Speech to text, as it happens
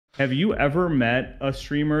Have you ever met a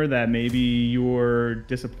streamer that maybe you were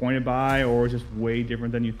disappointed by or was just way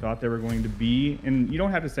different than you thought they were going to be? And you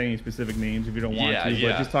don't have to say any specific names if you don't want Yeah, to, but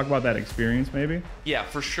yeah. just talk about that experience maybe. Yeah,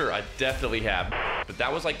 for sure. I definitely have. But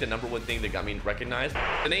that was like the #1 thing that got me recognized.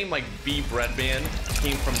 The name like Bbreadman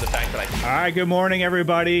came from the fact that All right, good morning,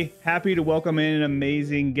 everybody. Happy to welcome in an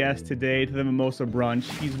amazing guest today to the Mimosa Brunch.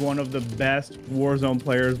 He's one of the best Warzone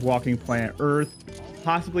players walking planet Earth,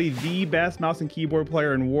 possibly the best mouse and keyboard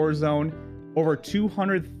player in Warzone, over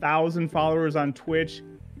 200,000 followers on Twitch,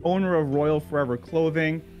 owner of Royal Forever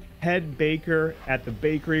Clothing, head baker at The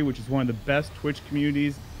Bakery, which is one of the best Twitch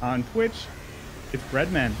communities on Twitch. It's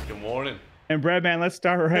Bbreadman. Good morning. And Bbreadman, let's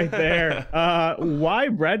start right there. Why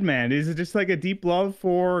Bbreadman? Is it just like a deep love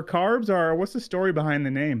for carbs, or what's the story behind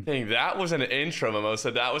the name? Dang, that was an intro, Mimosa.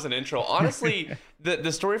 That was an intro. Honestly,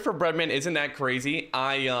 the story for Bbreadman isn't that crazy.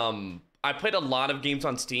 I played a lot of games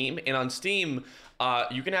on Steam, and on Steam,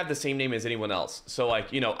 you can have the same name as anyone else. So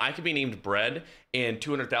like, I could be named Bread and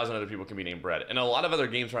 200,000 other people can be named Bread. And a lot of other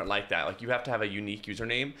games aren't like that. Like you have to have a unique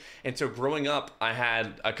username. And so growing up, I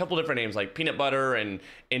had a couple different names like Peanut Butter and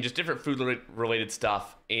just different food related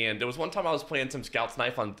stuff. And there was one time I was playing some Scout's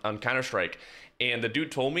Knife on Counter-Strike. And the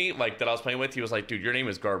dude told me like that I was playing with, he was like, dude, your name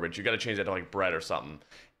is garbage. You got to change that to like Bread or something.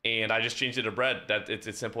 And I just changed it to Bread. It's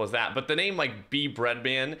as simple as that. But the name like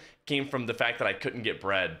Bbreadman came from the fact that I couldn't get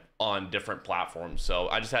bread on different platforms. So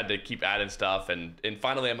I just had to keep adding stuff. And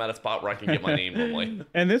finally I'm at a spot where I can get my name normally.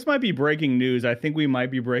 And this might be breaking news. I think we might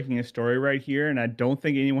be breaking a story right here. And I don't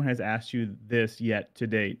think anyone has asked you this yet to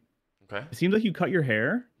date. Okay. It seems like you cut your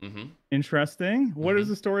hair. Mm-hmm. Interesting. What is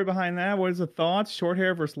the story behind that? What is the thoughts? Short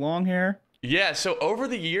hair versus long hair? Yeah, so over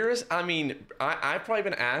the years, I mean, I've probably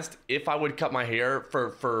been asked if I would cut my hair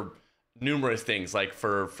for numerous things, like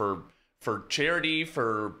for charity,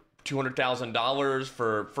 for $200,000,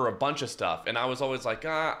 for a bunch of stuff. And I was always like,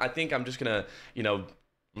 I think I'm just gonna,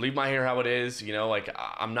 leave my hair how it is. Like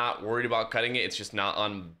I'm not worried about cutting it. It's just not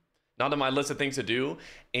on my list of things to do.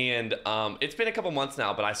 And it's been a couple months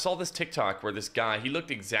now, but I saw this TikTok where this guy, he looked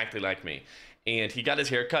exactly like me. And he got his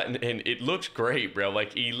hair cut and it looked great, bro.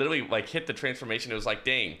 Like he literally like hit the transformation. It was like,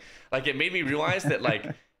 dang, like it made me realize that like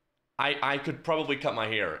I could probably cut my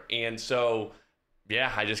hair. And so,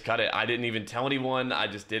 yeah, I just cut it. I didn't even tell anyone. I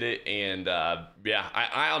just did it. And yeah,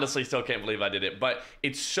 I honestly still can't believe I did it, but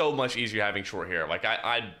it's so much easier having short hair. Like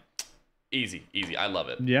easy. I love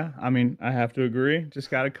it. Yeah. I mean, I have to agree.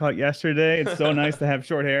 Just got a cut yesterday. It's so nice to have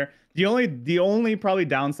short hair. The only probably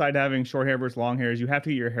downside to having short hair versus long hair is you have to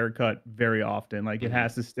get your hair cut very often. Like it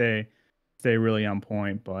has to stay really on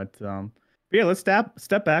point. But yeah, let's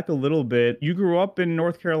step back a little bit. You grew up in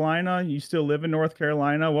North Carolina. You still live in North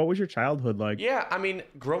Carolina. What was your childhood like? Yeah, I mean,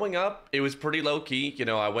 growing up, it was pretty low key.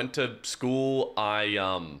 I went to school. I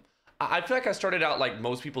feel like I started out like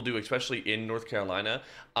most people do, especially in North Carolina.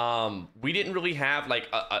 We didn't really have like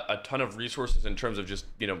a ton of resources in terms of just,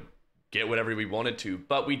 get whatever we wanted to,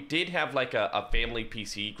 but we did have like a family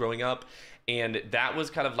PC growing up, and that was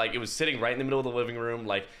kind of like, it was sitting right in the middle of the living room.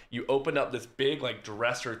 Like you opened up this big like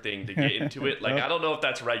dresser thing to get into it. Like I don't know if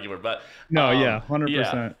that's regular, but no, yeah,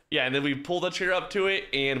 100%. Yeah, and then we pulled the chair up to it,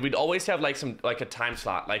 and we'd always have like a time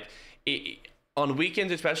slot. Like on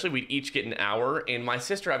weekends especially, we'd each get an hour. And my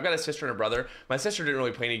sister, I've got a sister and a brother. My sister didn't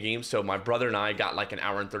really play any games, so my brother and I got like an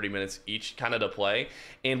hour and 30 minutes each kind of to play.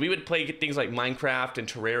 And we would play things like Minecraft and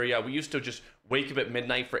Terraria. We used to just wake up at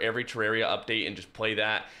midnight for every Terraria update and just play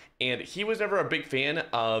that. And he was never a big fan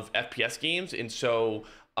of FPS games, and so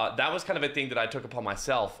that was kind of a thing that I took upon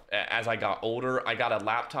myself. As I got older, I got a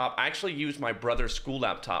laptop. I actually used my brother's school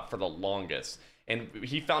laptop for the longest, and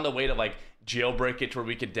he found a way to like jailbreak it to where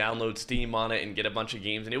we could download Steam on it and get a bunch of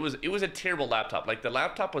games. And it was a terrible laptop. Like the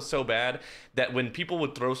laptop was so bad that when people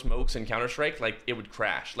would throw smokes in Counter-Strike, like it would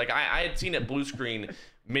crash. Like I had seen it blue screen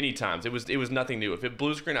many times. It was nothing new. If it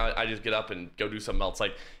blue screen, I just get up and go do something else.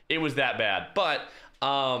 Like it was that bad. But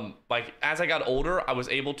like as I got older, I was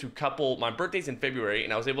able to couple, my birthday's in February,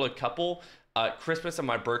 and I was able to couple Christmas and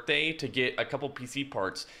my birthday to get a couple PC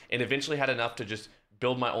parts, and eventually had enough to just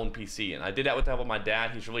build my own PC. And I did that with the help of my dad.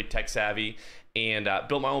 He's really tech savvy, and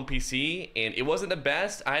built my own PC. And it wasn't the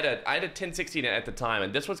best. I had a 1060 at the time,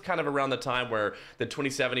 and this was kind of around the time where the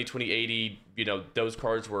 2070, 2080, those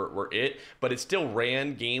cards were it. But it still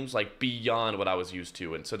ran games like beyond what I was used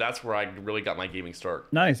to, and so that's where I really got my gaming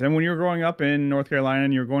start. Nice. And when you were growing up in North Carolina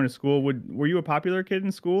and you were going to school, were you a popular kid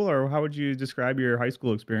in school, or how would you describe your high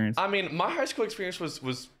school experience? I mean, my high school experience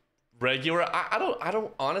was regular. I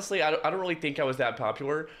don't honestly, I don't really think I was that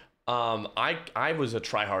popular. I was a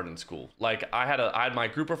tryhard in school. Like I had my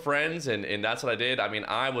group of friends, and that's what I did. I mean,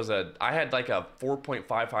 I had like a 4.55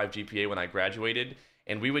 GPA when I graduated,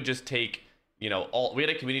 and we would just take, all we had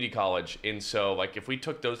a community college, and so like if we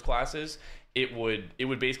took those classes, it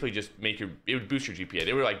would basically just it would boost your GPA.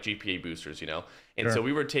 They were like GPA boosters, and Sure. so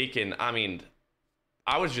we were taking, I mean,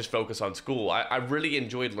 I was just focused on school. I really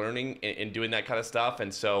enjoyed learning and doing that kind of stuff.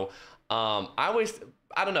 And so I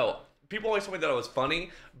don't know. People always told me that I was funny,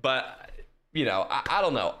 but, I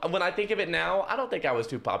don't know. When I think of it now, I don't think I was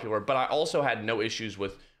too popular, but I also had no issues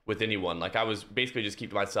with anyone. Like I was basically just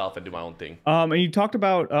keeping myself and do my own thing. And you talked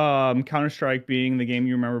about Counter-Strike being the game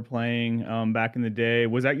you remember playing back in the day.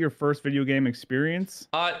 Was that your first video game experience?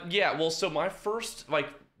 Yeah. Well, so my first like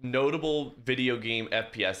notable video game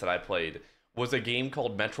FPS that I played was a game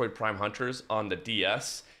called Metroid Prime Hunters on the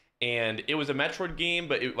DS. And it was a Metroid game,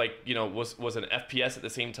 but it was an FPS at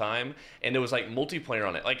the same time, and there was like multiplayer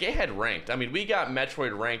on it. Like it had ranked. I mean, we got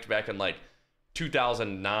Metroid ranked back in like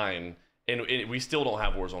 2009, and we still don't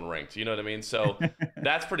have Warzone ranked. You know what I mean? So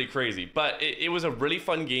that's pretty crazy. But it was a really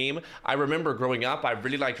fun game. I remember growing up, I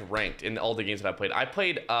really liked ranked in all the games that I played. I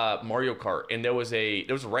played Mario Kart, and there was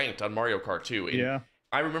ranked on Mario Kart too. And Yeah.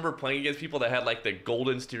 I remember playing against people that had like the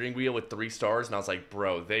golden steering wheel with 3 stars, and I was like,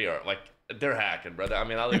 bro, they're hacking, brother. I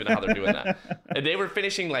mean, I don't even know how they're doing that. And they were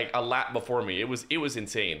finishing like a lap before me. It was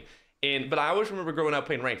insane. But I always remember growing up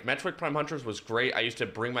playing ranked. Metroid Prime Hunters was great. I used to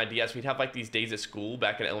bring my DS. We'd have like these days at school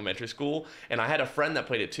back in elementary school, and I had a friend that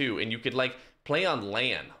played it too. And you could like play on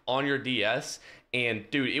LAN on your DS. And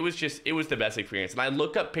dude, it was the best experience. And I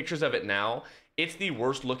look up pictures of it now. It's the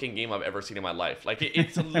worst looking game I've ever seen in my life. Like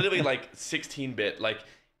it's literally like 16-bit. Like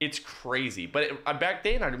it's crazy, but back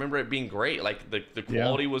then I remember it being great. Like the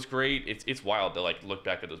quality was great. It's wild to like look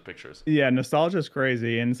back at those pictures. Yeah, nostalgia is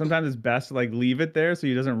crazy, and sometimes it's best to like leave it there so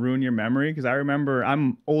it doesn't ruin your memory. Because I remember,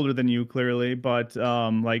 I'm older than you clearly, but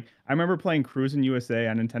like I remember playing Cruisin' USA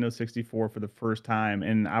on Nintendo 64 for the first time,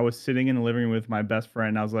 and I was sitting in the living room with my best friend.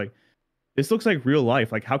 And I was like, this looks like real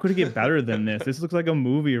life. Like, how could it get better than this? This looks like a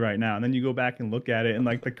movie right now. And then you go back and look at it, and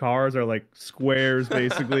like the cars are like squares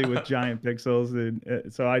basically with giant pixels.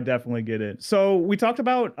 And so I definitely get it. So we talked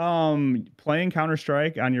about playing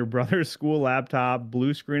Counter-Strike on your brother's school laptop,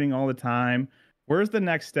 blue screening all the time. Where's the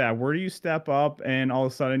next step? Where do you step up and all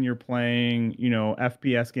of a sudden you're playing,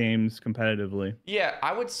 FPS games competitively? Yeah,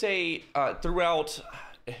 I would say throughout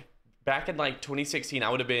back in like 2016, I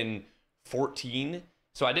would have been 14.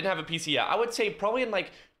 So I didn't have a PC yet. I would say probably in like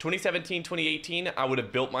 2017, 2018, I would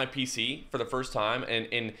have built my PC for the first time.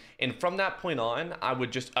 And from that point on, I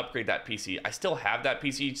would just upgrade that PC. I still have that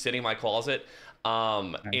PC sitting in my closet.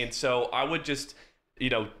 Nice. And so I would just,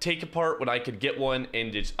 take apart when I could get one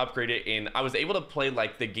and just upgrade it. And I was able to play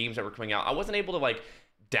like the games that were coming out. I wasn't able to like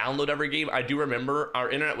download every game. I do remember our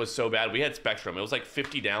internet was so bad. We had Spectrum. It was like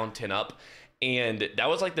 50 down, 10 up. And that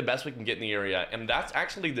was like the best we can get in the area. And that's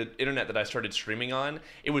actually the internet that I started streaming on.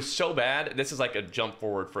 It was so bad. This is like a jump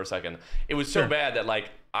forward for a second. It was so bad that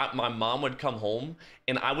like my mom would come home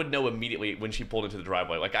and I would know immediately when she pulled into the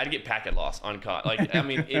driveway. Like I'd get packet loss on caught. Like, I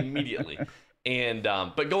mean, immediately. And,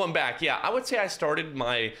 but going back, yeah, I would say I started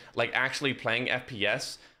my like actually playing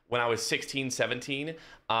FPS when I was 16, 17,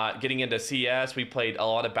 getting into CS. We played a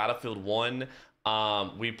lot of Battlefield 1.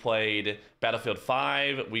 We played Battlefield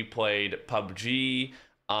 5, we played PUBG,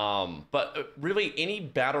 but really any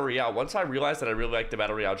battle royale. Once I realized that I really liked the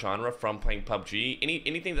battle royale genre from playing PUBG,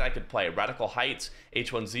 anything that I could play, Radical Heights,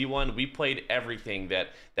 H1Z1, we played everything that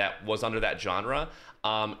was under that genre.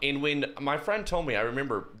 And when my friend told me, I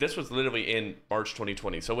remember this was literally in March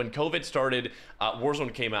 2020. So when COVID started,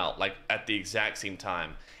 Warzone came out like at the exact same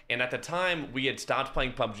time. And at the time, we had stopped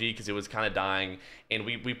playing PUBG because it was kind of dying. And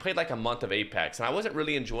we played like a month of Apex. And I wasn't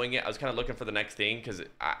really enjoying it. I was kind of looking for the next thing because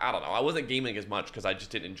I don't know. I wasn't gaming as much because I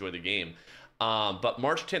just didn't enjoy the game. But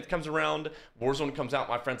March 10th comes around. Warzone comes out.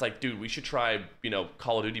 My friend's like, dude, we should try,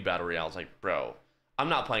 Call of Duty Battle Royale. I was like, bro, I'm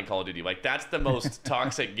not playing Call of Duty. Like, that's the most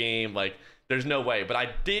toxic game. Like, there's no way. But I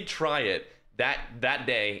did try it that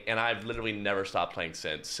day. And I've literally never stopped playing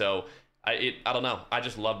since. So I don't know. I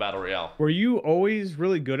just love Battle Royale. Were you always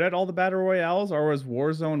really good at all the battle royales, or was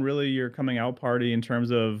Warzone really your coming out party in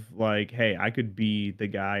terms of like, hey, I could be the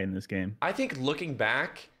guy in this game? I think looking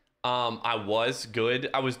back, I was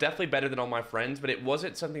good. I was definitely better than all my friends, but it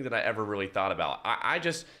wasn't something that I ever really thought about. I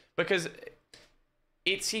just, because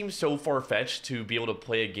it seems so far-fetched to be able to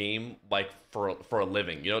play a game like for a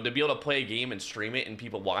living, to be able to play a game and stream it and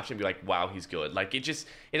people watch and be like, wow, he's good. Like it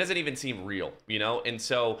doesn't even seem real, And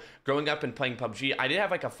so growing up and playing PUBG, I did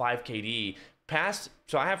have like a 5 KD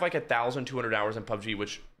so I have like 1,200 hours in PUBG,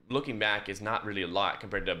 which looking back is not really a lot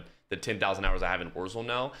compared to the 10,000 hours I have in Warzone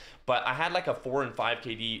now. But I had like a 4 and 5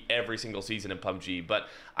 KD every single season in PUBG, but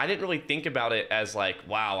I didn't really think about it as like,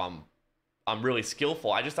 wow, I'm really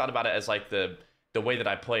skillful. I just thought about it as like the the way that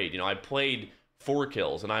I played. You know, I played 4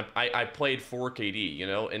 kills, and I played 4 KD. You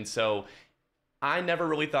know, and so I never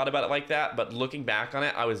really thought about it like that, but looking back on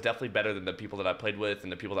it, I was definitely better than the people that I played with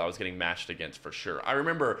and the people that I was getting matched against for sure. I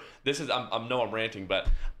remember this is I'm ranting, but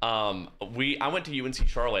I went to UNC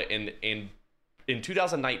Charlotte in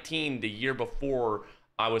 2019, the year before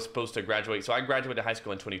I was supposed to graduate. So I graduated high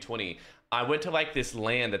school in 2020. I went to like this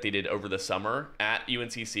LAN that they did over the summer at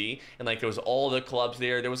UNCC, and like there was all the clubs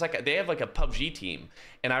there. There was like they have like a PUBG team,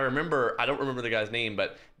 and I don't remember the guy's name,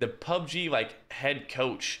 but the PUBG like head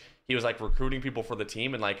coach, he was like recruiting people for the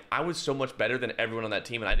team, and like I was so much better than everyone on that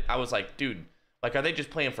team, and I was like, dude, like are they just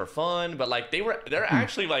playing for fun? But like they're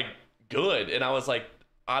actually like good, and I was like,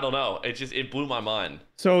 I don't know, it blew my mind.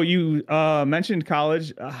 So you mentioned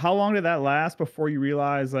college. How long did that last before you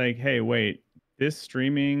realized, like, hey, wait, this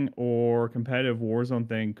streaming or competitive Warzone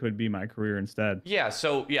thing could be my career instead? Yeah,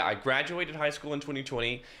 so yeah, I graduated high school in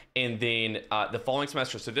 2020, and then the following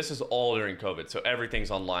semester. So this is all during COVID, so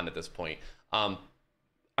everything's online at this point.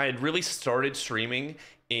 I had really started streaming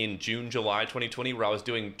in June, July 2020, where I was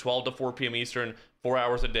doing 12 to 4 p.m. Eastern, 4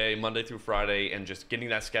 hours a day, Monday through Friday, and just getting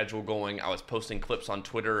that schedule going. I was posting clips on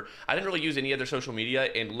Twitter. I didn't really use any other social media,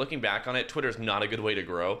 and looking back on it, Twitter's not a good way to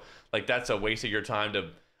grow. Like, that's a waste of your time to,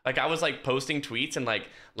 like, I was like posting tweets and like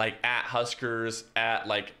at Huskers, at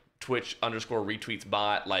like Twitch _ retweets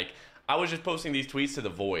bot. Like, I was just posting these tweets to the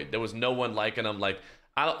void. There was no one liking them. Like,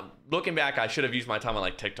 looking back, I should have used my time on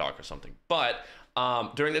like TikTok or something. But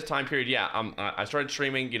during this time period, yeah, I started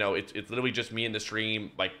streaming. You know, it's literally just me in the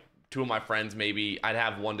stream, like 2 of my friends maybe. I'd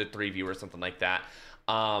have 1 to 3 viewers, something like that.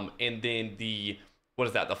 And then the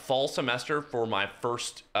fall semester for my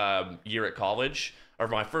first year at college, or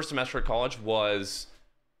my first semester at college, was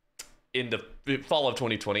in the fall of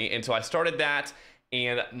 2020, and so I started that,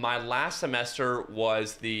 and my last semester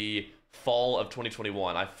was the fall of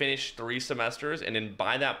 2021. I finished 3 semesters, and then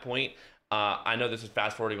by that point, I know this is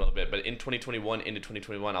fast forwarding a little bit, but in 2021 into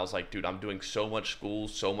 2021, I was like, dude, I'm doing so much school,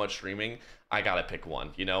 so much streaming. I gotta pick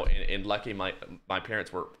one, you know. And lucky my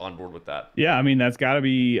parents were on board with that. Yeah, I mean, that's got to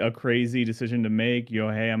be a crazy decision to make. You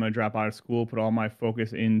know, hey, I'm gonna drop out of school, put all my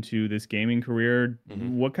focus into this gaming career.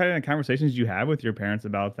 What kind of conversations did you have with your parents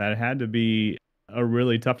about that? It had to be a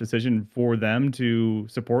really tough decision for them to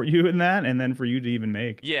support you in that, and then for you to even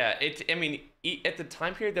make. Yeah, I mean, at the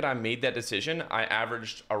time period that I made that decision, I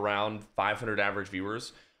averaged around 500 average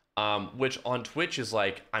viewers, which on Twitch is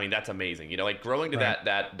like, I mean, that's amazing. You know, like growing to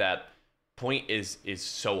that point is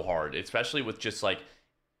so hard, especially with just like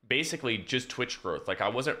basically just Twitch growth. Like I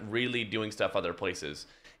wasn't really doing stuff other places,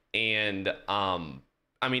 and I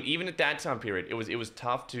mean, even at that time period, it was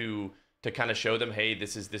tough to kind of show them, hey,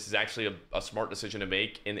 this is actually a smart decision to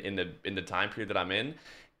make in the time period that I'm in.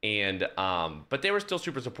 And but they were still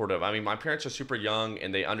super supportive. I mean, my parents are super young,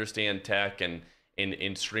 and they understand tech and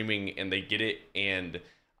in streaming, and they get it. And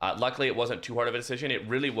luckily, it wasn't too hard of a decision. It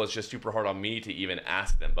really was just super hard on me to even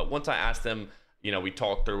ask them. But once I asked them, you know, we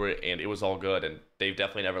talked through it, and it was all good. And they've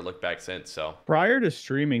definitely never looked back since. So Prior to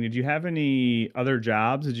streaming, did you have any other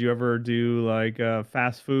jobs? Did you ever do like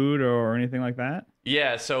fast food or anything like that?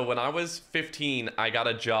 yeah, so when I was 15, I got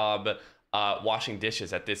a job washing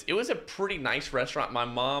dishes at this. It was a pretty nice restaurant. My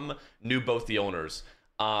mom knew both the owners,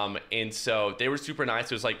 and so they were super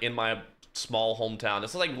nice. It was like in my small hometown.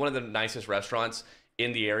 This is like one of the nicest restaurants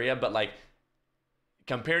in the area, but like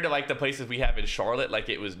compared to like the places we have in Charlotte, like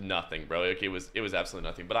it was nothing, bro. Like it was absolutely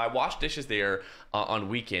nothing. But I washed dishes there on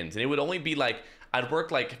weekends, and it would only be like I'd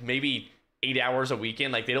work like maybe 8 hours a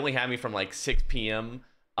weekend. Like they'd only have me from like 6 p.m.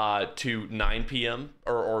 To 9 p.m.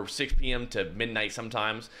 or 6 p.m. to midnight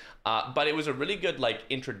sometimes. But it was a really good like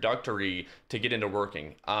introductory to get into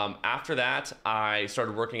working. After that, I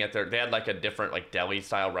started working at they had like a different like deli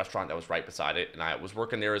style restaurant that was right beside it, and I was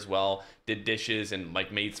working there as well. Did dishes and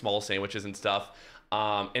like made small sandwiches and stuff.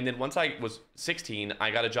 And then once I was 16, I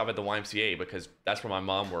got a job at the YMCA because that's where my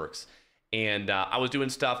mom works. And I was doing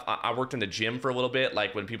stuff. I worked in the gym for a little bit.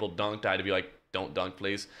 Like when people dunked, I had to be like, "Don't dunk,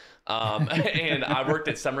 please." And I worked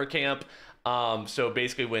at summer camp. So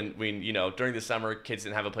basically when you know, during the summer, kids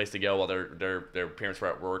didn't have a place to go while their parents were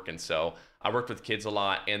at work. And so I worked with kids a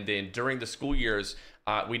lot. And then during the school years,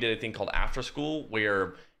 we did a thing called after school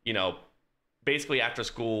where, you know, basically after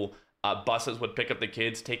school, buses would pick up the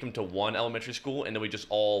kids, take them to one elementary school, and then we just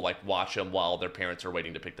all like watch them while their parents are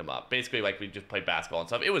waiting to pick them up. Basically, like we just played basketball and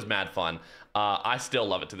stuff. It was mad fun. I still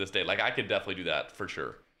love it to this day. Like I could definitely do that for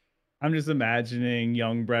sure. I'm just imagining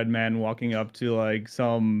young Breadman walking up to like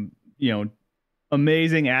some, you know,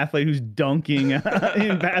 amazing athlete who's dunking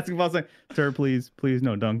in basketball. It's like, sir, please,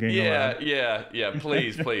 no dunking allowed. Yeah.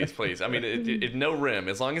 Please. I mean, no rim.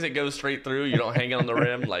 As long as it goes straight through, you don't hang on the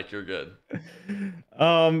rim, like you're good.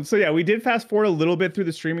 So yeah, we did fast forward a little bit through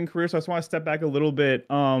the streaming career. So I just want to step back a little bit.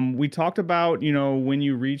 We talked about, when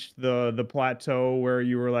you reached the plateau where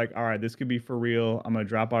you were like, all right, this could be for real. I'm gonna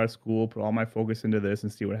drop out of school, put all my focus into this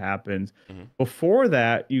and see what happens. Before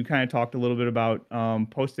that, you kind of talked a little bit about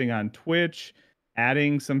posting on Twitch,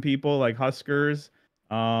 adding some people like Huskers.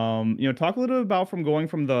 Talk a little bit about from going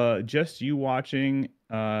from the just you watching,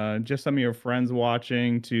 just some of your friends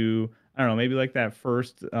watching to, I don't know, maybe like that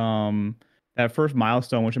first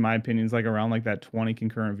milestone, which in my opinion is like around like that 20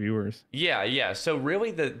 concurrent viewers. Yeah. So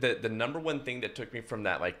really the number one thing that took me from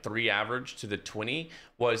that like 3 average to the 20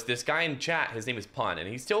 was this guy in chat. His name is Pun, and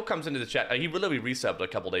he still comes into the chat. He literally resubbed a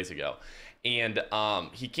couple days ago. And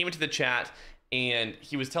he came into the chat and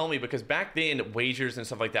he was telling me, because back then wagers and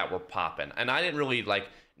stuff like that were popping. And I didn't really like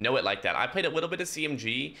know it like that. I played a little bit of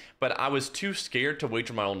CMG, but I was too scared to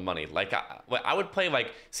wager my own money. Like I would play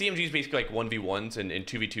like CMG is basically like 1v1s and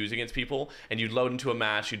 2v2s against people, and you'd load into a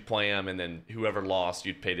match, you'd play them, and then whoever lost,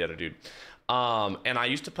 you'd pay the other dude. And I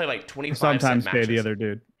used to play like 25 sometimes cent matches. Pay the other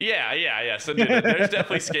dude. Yeah. So dude, there's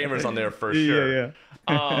definitely scammers on there for sure.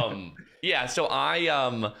 Yeah. So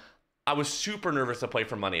I was super nervous to play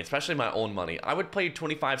for money, especially my own money. I would play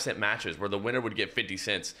 25-cent matches where the winner would get 50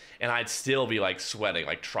 cents, and I'd still be like sweating,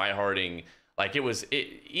 like try-harding. Like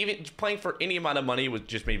even playing for any amount of money was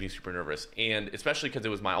just made me super nervous, and especially because it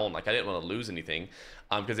was my own. Like I didn't want to lose anything,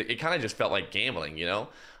 because it kind of just felt like gambling,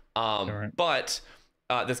 Right. But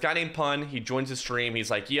this guy named Pun, he joins the stream.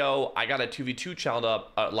 He's like, "Yo, I got a 2v2 child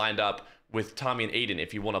lined up with Tommy and Aiden.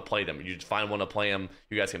 If you want to play them, you just find one to play them.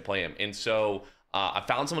 You guys can play them." And so I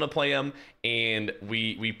found someone to play him, and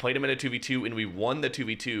we played him in a 2v2, and we won the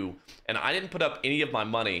 2v2. And I didn't put up any of my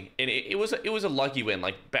money, and it was a lucky win.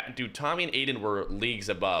 Like, dude, Tommy and Aiden were leagues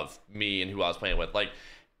above me and who I was playing with, like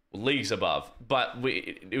leagues above. But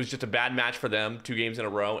it was just a bad match for them, 2 games in a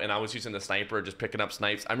row, and I was using the sniper, just picking up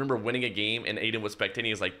snipes. I remember winning a game, and Aiden was spectating.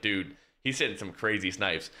 He's like, dude, he's hitting some crazy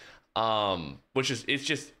snipes. It's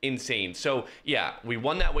just insane. So yeah, we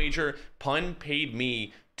won that wager. Pun paid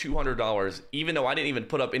me $200, even though I didn't even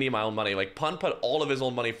put up any of my own money. Like Pun put all of his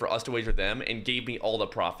own money for us to wager them and gave me all the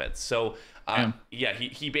profits. So yeah,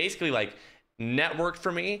 he basically like networked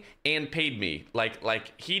for me and paid me.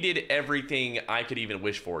 Like he did everything I could even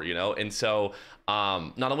wish for, And so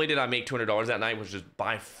not only did I make $200 that night, which is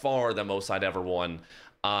by far the most I'd ever won,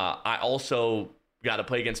 I also got to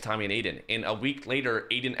play against Tommy and Aiden. And a week later,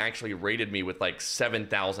 Aiden actually rated me with like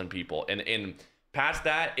 7,000 people. And past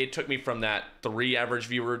that, it took me from that 3 average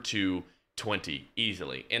viewer to 20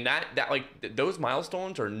 easily. And that like those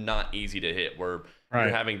milestones are not easy to hit, where you're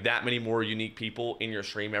having that many more unique people in your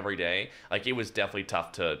stream every day. Like it was definitely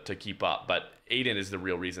tough to keep up, but Aiden is the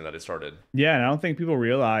real reason that it started. Yeah, and I don't think people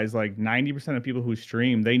realize like 90% of people who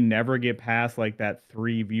stream, they never get past like that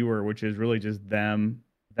 3 viewer, which is really just them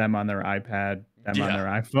on their iPad, on their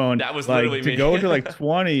iPhone. That was like, literally to me. go to like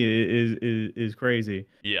 20 is crazy.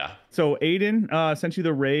 Yeah. So Aiden sent you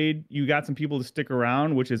the raid. You got some people to stick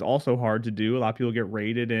around, which is also hard to do. A lot of people get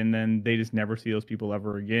raided and then they just never see those people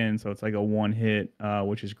ever again. So it's like a one hit,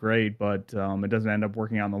 which is great, but it doesn't end up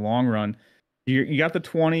working out in the long run. You got the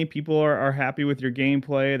 20. People are happy with your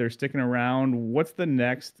gameplay. They're sticking around. What's the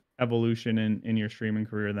next evolution in your streaming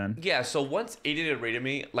career then? Yeah, so once Aiden had rated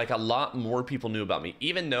me, like a lot more people knew about me,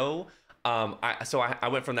 even though I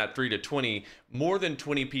went from that 3 to 20. More than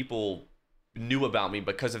 20 people knew about me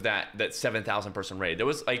because of that 7,000 person raid. There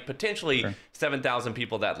was like potentially 7,000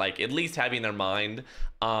 people that like at least had me in their mind.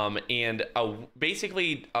 And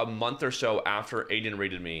basically a month or so after Aiden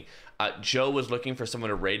raided me, Joe was looking for someone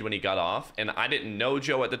to raid when he got off, and I didn't know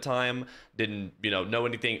Joe at the time, didn't know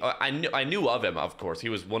anything. I knew of him, of course. He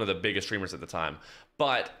was one of the biggest streamers at the time,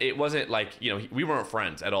 but it wasn't like, we weren't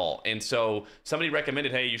friends at all. And so somebody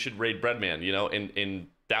recommended, hey, you should raid Bbreadman, and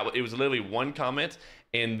that it was literally one comment,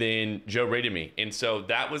 and then Joe raided me. And so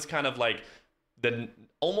that was kind of like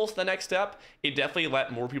almost the next step. It definitely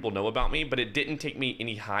let more people know about me, but it didn't take me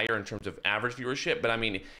any higher in terms of average viewership. But I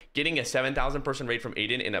mean, getting a 7,000 person raid from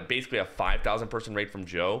Aiden and basically a 5,000 person raid from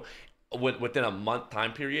Joe within a month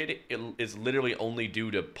time period, it is literally only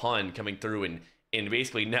due to Pun coming through and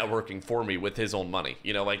basically networking for me with his own money.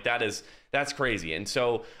 Like that's crazy. And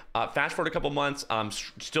so fast forward a couple months, I'm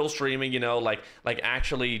still streaming, like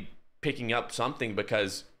actually picking up something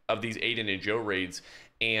because of these Aiden and Joe raids.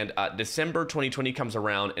 And December 2020 comes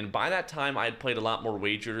around, and by that time I had played a lot more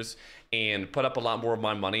wagers and put up a lot more of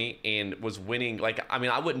my money and was winning. Like, I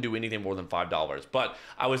mean, I wouldn't do anything more than $5, but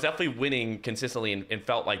I was definitely winning consistently and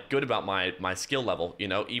felt like good about my skill level, you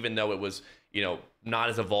know, even though it was, you know, not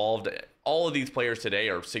as evolved. All of these players today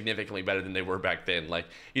are significantly better than they were back then. Like,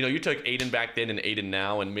 you know, you took Aiden back then and Aiden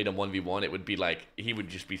now and made him 1v1, it would be like he would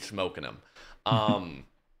just be smoking them.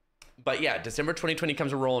 But yeah, December 2020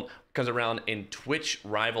 comes around and Twitch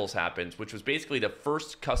Rivals happens, which was basically the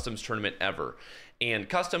first customs tournament ever. And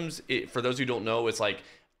customs, for those who don't know, is like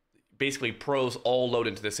basically pros all load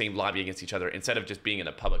into the same lobby against each other instead of just being in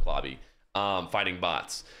a public lobby fighting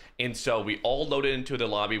bots. And so we all loaded into the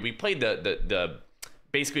lobby. We played the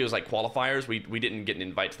basically it was like qualifiers. We didn't get an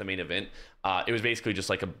invite to the main event. It was basically just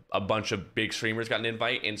like a bunch of big streamers got an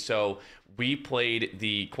invite. And so we played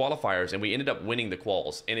the qualifiers and we ended up winning the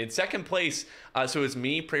quals. And in second place, so it was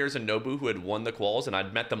me, Prayers, and Nobu who had won the quals, and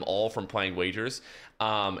I'd met them all from playing wagers.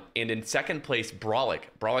 And in second place,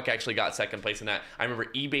 Brawlick actually got second place in that. I remember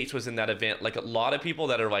Ebates was in that event. Like a lot of people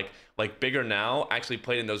that are like bigger now actually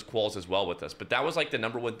played in those quals as well with us. But that was like the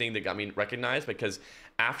number one thing that got me recognized, because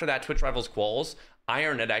after that Twitch Rivals quals,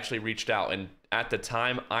 Iron had actually reached out, and at the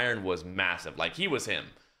time Iron was massive. Like he was him.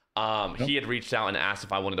 He had reached out and asked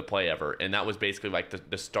if I wanted to play ever, and that was basically like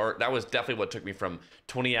the start. That was definitely what took me from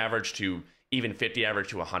 20 average to even 50 average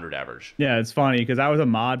to 100 average. Yeah, it's funny because I was a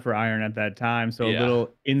mod for Iron at that time. So a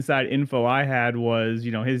little inside info I had was,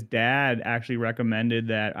 you know, his dad actually recommended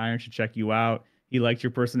that Iron should check you out. He likes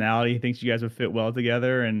your personality. He thinks you guys would fit well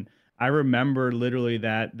together. And I remember literally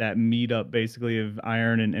that meetup basically of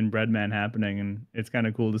Iron and Bbreadman happening. And it's kind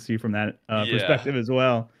of cool to see from that perspective as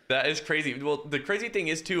well. That is crazy. Well, the crazy thing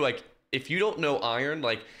is too, like, if you don't know Iron,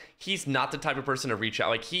 like, he's not the type of person to reach out.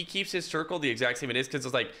 Like, he keeps his circle the exact same it is, because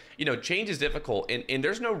it's like, you know, change is difficult. And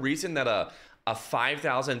there's no reason that a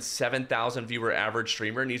 5,000, 7,000 viewer average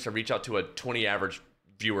streamer needs to reach out to a 20 average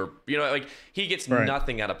viewer. You know, like, he gets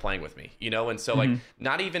nothing out of playing with me, you know? And so, like,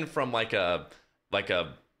 not even from like a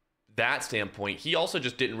that standpoint, he also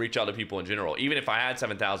just didn't reach out to people in general. Even if I had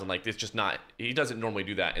 7,000, like, it's just not, he doesn't normally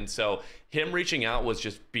do that. And so him reaching out was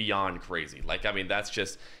just beyond crazy. Like, I mean, that's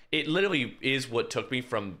just, it literally is what took me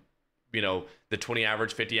from, you know, the 20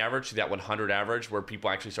 average, 50 average to that 100 average, where people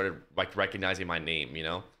actually started like recognizing my name, you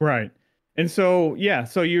know? Right. And so, yeah,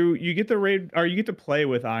 so you get the raid, or you get to play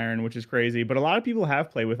with Iron, which is crazy, but a lot of people have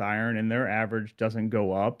played with Iron and their average doesn't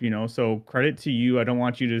go up, you know? So credit to you. I don't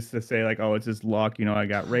want you just to say like, oh, it's just luck, you know, I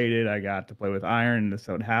got raided, I got to play with Iron, and this is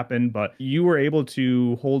what happened, but you were able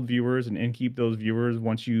to hold viewers and keep those viewers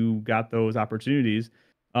once you got those opportunities.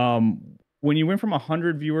 When you went from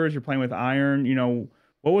 100 viewers, you're playing with Iron, you know,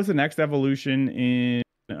 what was the next evolution in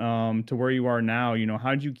to where you are now? You know,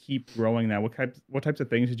 how did you keep growing that? What types of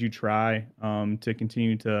things did you try to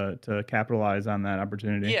continue to capitalize on that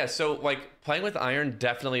opportunity? Yeah, so like playing with Iron,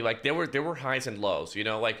 definitely, like there were highs and lows, you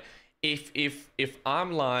know, like if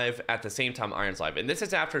I'm live at the same time Iron's live, and this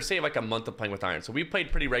is after say like a month of playing with Iron, so we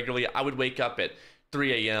played pretty regularly. I would wake up at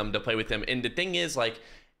 3 a.m. to play with him, and the thing is, like,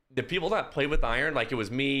 the people that played with Iron, like it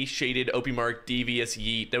was me, Shaded, OP Mark, Devious,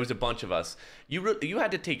 Yeet. There was a bunch of us. You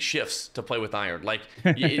had to take shifts to play with Iron. Like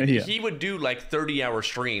he would do like 30-hour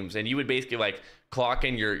streams, and you would basically like clock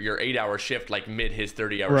in your 8-hour shift like mid his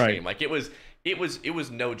 30-hour stream. Like it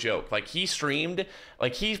was no joke. Like he streamed,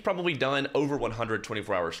 like he's probably done over 100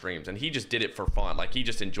 24-hour streams, and he just did it for fun. Like he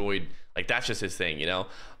just enjoyed, like that's just his thing, you know?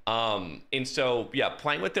 And so, yeah,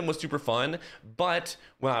 playing with them was super fun, but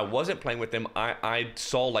when I wasn't playing with them, I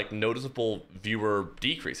saw like noticeable viewer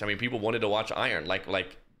decrease. I mean, people wanted to watch Iron, like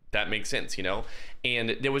that makes sense, you know?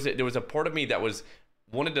 And there was a part of me that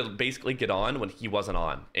wanted to basically get on when he wasn't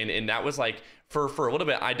on. And that was like, for a little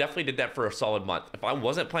bit, I definitely did that for a solid month. If I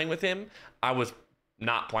wasn't playing with him, I was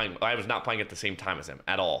not playing at the same time as him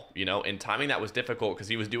at all, you know? And timing that was difficult because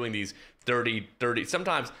he was doing these 30,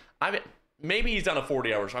 sometimes maybe he's done a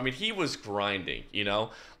 40 hours. I mean, he was grinding, you know,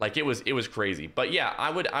 like it was crazy. But yeah, I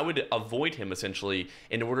would avoid him essentially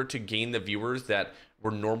in order to gain the viewers that were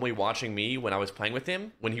normally watching me when I was playing with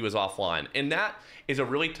him when he was offline. And that is a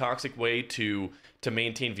really toxic way to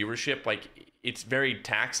maintain viewership. Like it's very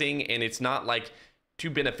taxing, and it's not like too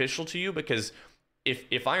beneficial to you, because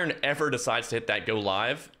if Iron ever decides to hit that go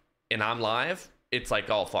live and I'm live, it's like,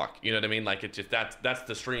 oh fuck, you know what I mean? Like it's just, that's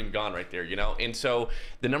the stream gone right there, you know? And so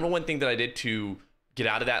the number one thing that I did to get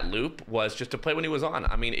out of that loop was just to play when he was on.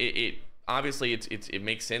 I mean, it obviously it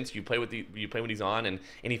makes sense. You play when he's on, and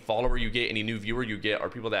any follower you get, any new viewer you get are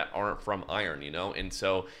people that aren't from Iron, you know? And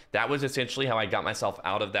so that was essentially how I got myself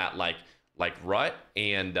out of that like rut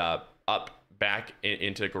and up back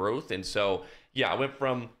into growth. And so yeah, I went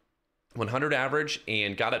from 100 average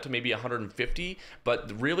and got up to maybe 150.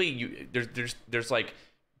 But really, there's like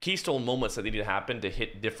keystone moments that need to happen to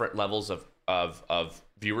hit different levels of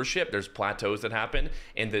viewership. There's plateaus that happen,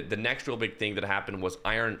 and the next real big thing that happened was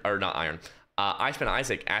Iceman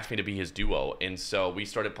Isaac asked me to be his duo, and so we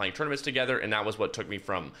started playing tournaments together, and that was what took me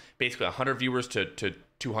from basically 100 viewers to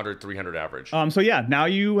 200, 300 average. So yeah, now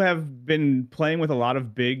you have been playing with a lot of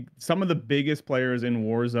some of the biggest players in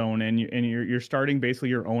Warzone, and you're starting basically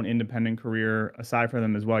your own independent career aside from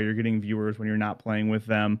them as well. You're getting viewers when you're not playing with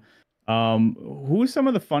them. Who's some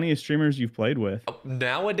of the funniest streamers you've played with?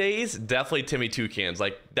 Nowadays, definitely Timmy Toucans.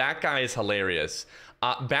 Like, that guy is hilarious.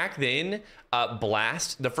 Back then,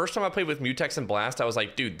 Blast, the first time I played with Mutex and Blast, I was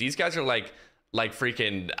like, dude, these guys are like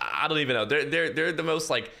freaking, I don't even know. They're the most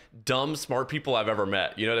like dumb, smart people I've ever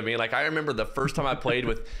met. You know what I mean? Like, I remember the first time I played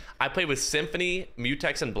with Symphony,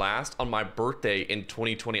 Mutex, and Blast on my birthday in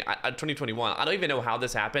 2021. I don't even know how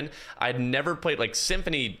this happened. I'd never played like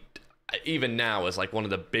Symphony. Even now is like one of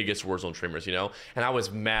the biggest Warzone streamers, you know, and I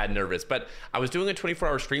was mad nervous, but I was doing a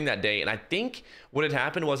 24-hour stream that day, and I think what had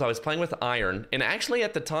happened was I was playing with Iron, and actually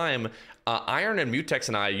at the time, Iron and Mutex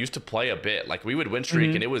and I used to play a bit. Like, we would win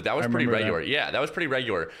streak, and that was pretty regular. Yeah, that was pretty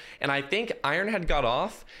regular. And I think Iron had got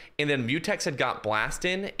off, and then Mutex had got Blast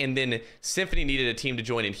in, and then Symphony needed a team to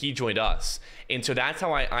join, and he joined us. And so that's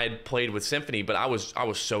how I had played with Symphony, but I was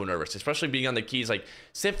so nervous, especially being on the keys. Like,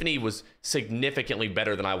 Symphony was significantly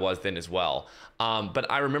better than I was then as well. But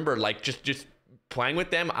I remember like just playing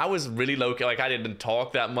with them, I was really low key. Like, I didn't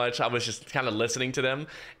talk that much. I was just kind of listening to them.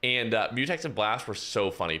 And Mutex and Blast were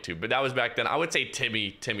so funny too. But that was back then. I would say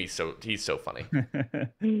Timmy, he's so funny.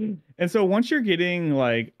 And so once you're getting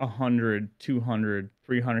like 100, 200,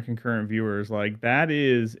 300 concurrent viewers, like that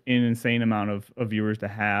is an insane amount of viewers to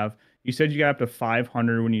have. You said you got up to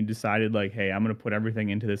 500 when you decided like, hey, I'm going to put everything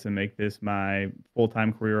into this and make this my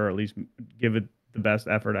full-time career, or at least give it the best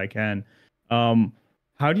effort I can.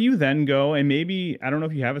 How do you then go, and maybe, I don't know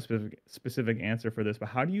if you have a specific answer for this, but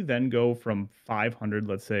how do you then go from 500,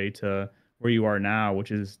 let's say, to where you are now,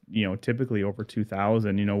 which is, you know, typically over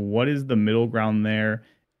 2,000? You know, what is the middle ground there?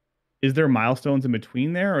 Is there milestones in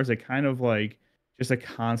between there, or is it kind of like just a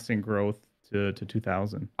constant growth to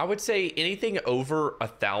 2,000? I would say anything over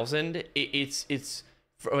 1,000, it's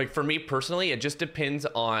for me personally, it just depends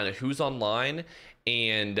on who's online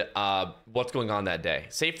and what's going on that day.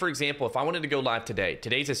 Say, for example, if I wanted to go live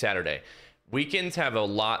today's a Saturday, weekends have a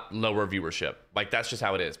lot lower viewership. Like, that's just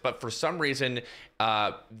how it is. But for some reason,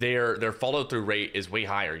 their follow through rate is way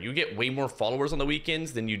higher. You get way more followers on the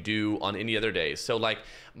weekends than you do on any other days. So like,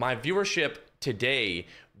 my viewership today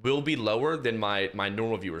will be lower than my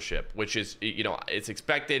normal viewership, which is, you know, it's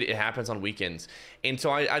expected. It happens on weekends. And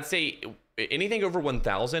so I'd say anything over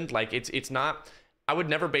 1,000, like, it's not, I would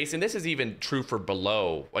never base, and this is even true for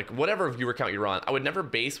below, like whatever viewer count you're on, I would never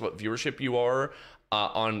base what viewership you are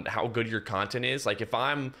on how good your content is. Like, if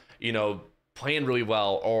I'm, you know, playing really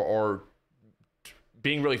well or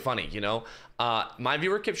being really funny, you know, my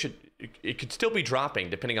viewership it could still be dropping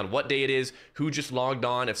depending on what day it is, who just logged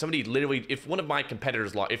on. If somebody literally, if one of my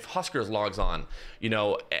competitors, if Huskers logs on, you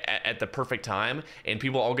know, at the perfect time and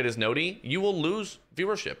people all get his noti, you will lose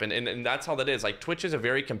viewership. And that's how that is. Like, Twitch is a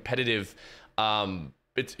very competitive,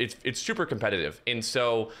 it's super competitive. And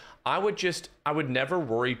so I would never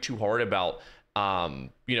worry too hard about,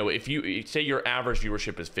 you know, if you say your average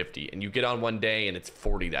viewership is 50 and you get on one day and it's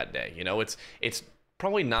 40 that day, you know, it's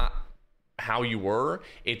probably not how you were.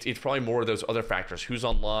 It's probably more of those other factors: who's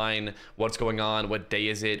online, what's going on, what day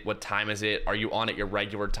is it, what time is it, are you on at your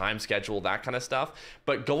regular time schedule, that kind of stuff.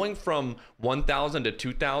 But going from 1,000 to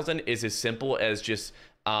 2,000 is as simple as just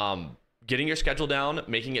getting your schedule down,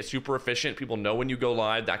 making it super efficient, people know when you go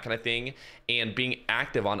live, that kind of thing, and being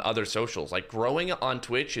active on other socials. Like, growing on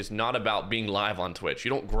Twitch is not about being live on Twitch. You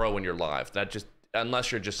don't grow when you're live. That just,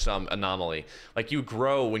 unless you're just some anomaly. Like, you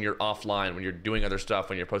grow when you're offline, when you're doing other stuff,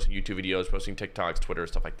 when you're posting YouTube videos, posting TikToks, Twitter,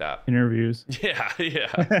 stuff like that. Interviews. Yeah.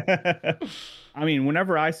 I mean,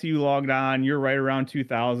 whenever I see you logged on, you're right around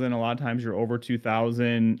 2,000. A lot of times you're over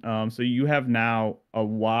 2,000. So you have now a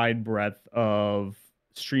wide breadth of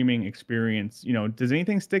streaming experience. You know, does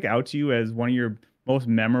anything stick out to you as one of your most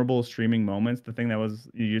memorable streaming moments? The thing that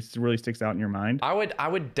just really sticks out in your mind? I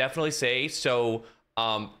would definitely say so.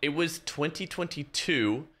 It was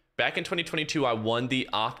 2022. Back in 2022, I won the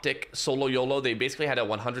Optic Solo YOLO. They basically had a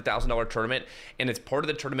 $100,000 tournament, and as part of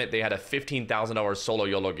the tournament, they had a $15,000 solo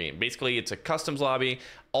YOLO game. Basically, it's a customs lobby.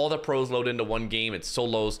 All the pros load into one game. It's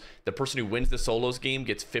solos. The person who wins the solos game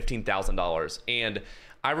gets $15,000. And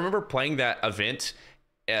I remember playing that event,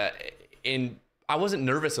 and I wasn't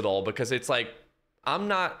nervous at all, because it's like,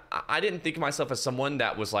 I didn't think of myself as someone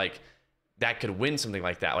that was like that could win something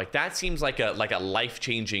like that. Like that seems like a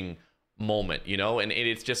life-changing moment, you know? And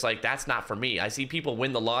it's just like, that's not for me. I see people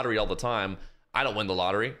win the lottery all the time. I don't win the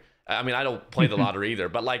lottery. I mean, I don't play the lottery either,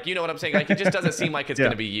 but like, you know what I'm saying? Like, it just doesn't seem like it's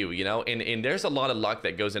going to be you know? And there's a lot of luck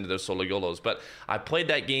that goes into those solo YOLOs, but I played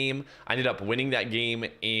that game. I ended up winning that game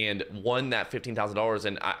and won that $15,000.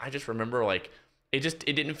 And I just remember like, it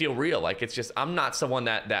didn't feel real. Like, it's just, I'm not someone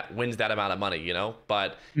that wins that amount of money, you know,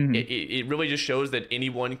 but it really just shows that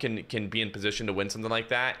anyone can be in position to win something like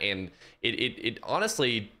that. And it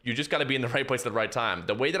honestly, you just got to be in the right place at the right time.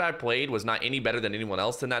 The way that I played was not any better than anyone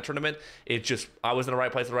else in that tournament. It just, I was in the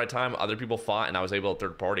right place at the right time. Other people fought and I was able to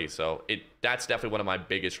third party. So that's definitely one of my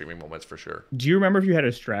biggest streaming moments for sure. Do you remember if you had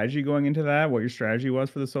a strategy going into that? What your strategy was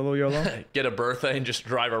for the solo YOLO? Get a Bertha and just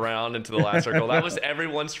drive around into the last circle. That was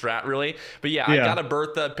everyone's strat, really. But yeah, I got a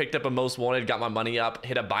Bertha, picked up a most wanted, got my money up,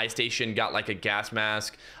 hit a buy station, got like a gas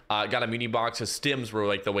mask, got a mini box. So stims were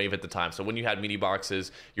like the wave at the time. So when you had mini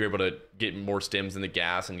boxes, you're able to get more stims in the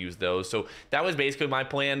gas and use those. So that was basically my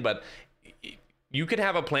plan. But you could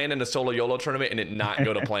have a plan in a solo YOLO tournament and it not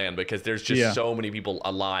go to plan because there's just so many people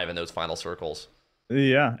alive in those final circles.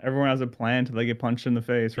 Yeah, everyone has a plan until they get punched in the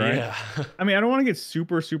face, right? Yeah. I mean, I don't want to get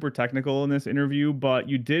super technical in this interview, but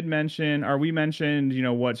you did mention, or we mentioned, you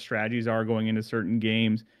know, what strategies are going into certain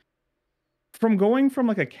games. From going from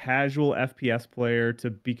like a casual FPS player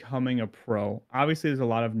to becoming a pro, obviously there's a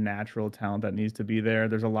lot of natural talent that needs to be there.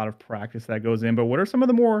 There's a lot of practice that goes in, but what are some of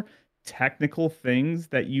the more technical things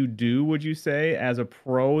that you do, would you say, as a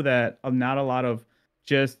pro that not a lot of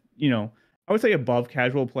just, you know, I would say above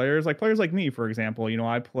casual players like me, for example, you know,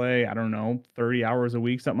 I play, I don't know, 30 hours a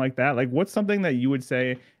week, something like that. Like, what's something that you would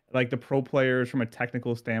say, like, the pro players from a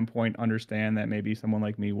technical standpoint understand that maybe someone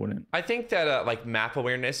like me wouldn't? I think that like map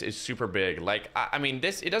awareness is super big. Like, I mean,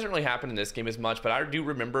 it doesn't really happen in this game as much, but I do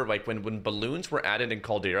remember like when balloons were added in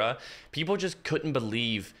Caldera, people just couldn't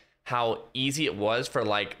believe how easy it was for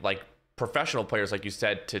like professional players, like you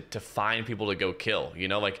said, to find people to go kill, you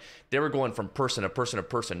know, like they were going from person to person to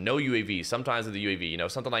person, no UAV, sometimes with the UAV, you know,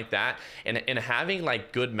 something like that. And having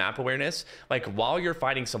like good map awareness, like while you're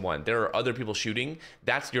fighting someone, there are other people shooting,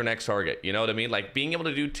 that's your next target. You know what I mean? Like being able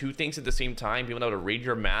to do two things at the same time, being able to read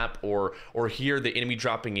your map or hear the enemy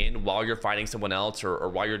dropping in while you're fighting someone else or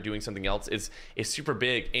while you're doing something else is super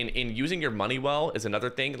big. And using your money well is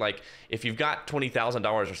another thing. Like if you've got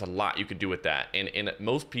 $20,000, there's a lot you could do with that. And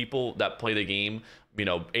most people that play the game, you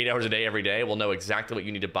know, 8 hours a day every day will know exactly what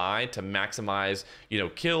you need to buy to maximize, you know,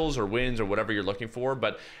 kills or wins or whatever you're looking for.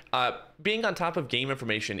 But being on top of game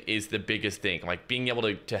information is the biggest thing. Like being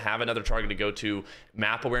able to have another target to go to.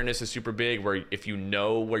 Map awareness is super big, where if you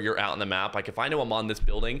know where you're out on the map, like if I know I'm on this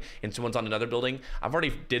building and someone's on another building, I've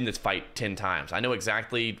already done this fight 10 times. I know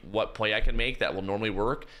exactly what play I can make that will normally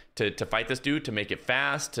work to fight this dude, to make it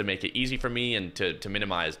fast, to make it easy for me, and to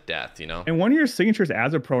minimize death, you know? And one of your signatures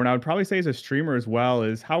as a pro, and I would probably say as a streamer as well,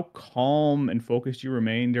 is how calm and focused you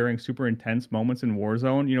remain during super intense moments in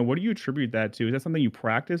Warzone. You know, what do you attribute that to? Is that something you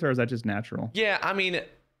practice or is that just natural? Yeah, I mean,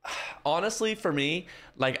 honestly, for me,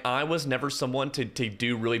 like I was never someone to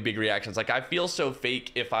do really big reactions. Like I feel so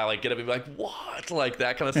fake if I like get up and be like, what? Like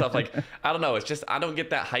that kind of stuff. Like, I don't know. It's just, I don't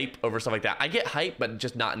get that hype over stuff like that. I get hype, but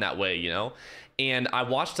just not in that way, you know? And I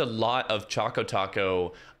watched a lot of Choco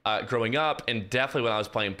Taco growing up, and definitely when I was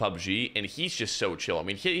playing PUBG, and he's just so chill. I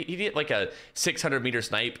mean, he did like a 600-meter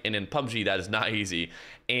snipe, and in PUBG that is not easy.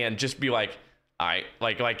 And just be like, all right,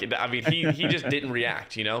 I mean, he just didn't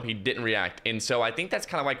react, you know? He didn't react. And so I think that's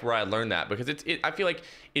kind of like where I learned that, because I feel like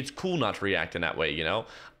it's cool not to react in that way, you know?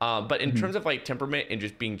 But in terms of like temperament and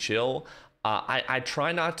just being chill, I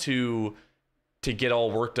try not to get all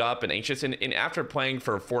worked up and anxious. And after playing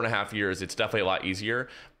for 4.5 years, it's definitely a lot easier.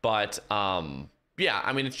 But yeah,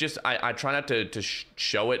 I mean, it's just, I try not to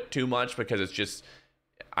show it too much, because it's just,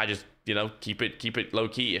 I just, you know, keep it low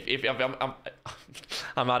key. If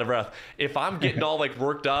I'm out of breath. If I'm getting all like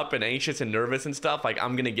worked up and anxious and nervous and stuff, like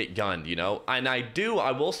I'm gonna get gunned, you know. And I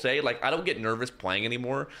will say, like, I don't get nervous playing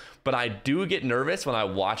anymore, but I do get nervous when I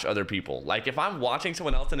watch other people. Like if I'm watching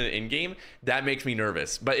someone else in an in-game, that makes me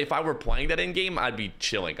nervous. But if I were playing that in-game, I'd be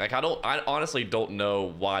chilling. Like I honestly don't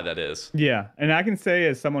know why that is. Yeah, and I can say,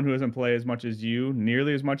 as someone who doesn't play as much as you,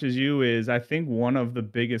 nearly as much as you, is I think one of the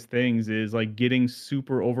biggest things is like getting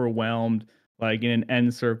super overwhelmed, like in an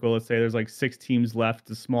end circle. Let's say there's like 6 teams left,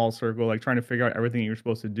 a small circle, like trying to figure out everything you're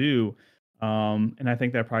supposed to do. And I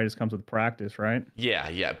think that probably just comes with practice, right?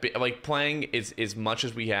 Yeah. Like playing as much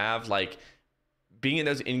as we have, like being in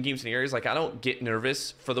those in-game scenarios, like I don't get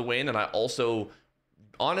nervous for the win. And I also,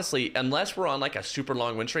 honestly, unless we're on like a super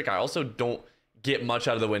long win streak, I also don't get much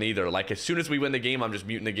out of the win either. Like as soon as we win the game, I'm just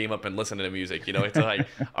muting the game up and listening to music. You know, it's like,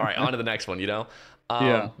 all right, on to the next one. You know,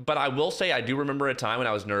 Yeah. but I will say I do remember a time when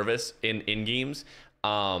I was nervous in games.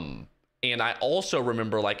 And I also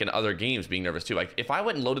remember like in other games being nervous too. Like if I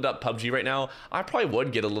went and loaded up PUBG right now, I probably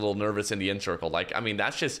would get a little nervous in the end circle. Like, I mean,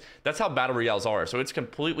 that's how battle royales are. So it's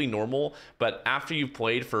completely normal. But after you've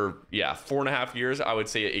played for, 4.5 years, I would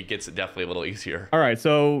say it gets definitely a little easier. All right,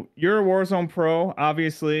 so you're a Warzone pro.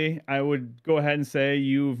 Obviously, I would go ahead and say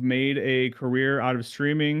you've made a career out of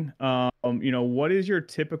streaming. What is your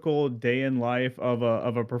typical day in life of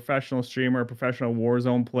a professional streamer, a professional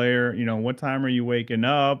Warzone player? What time are you waking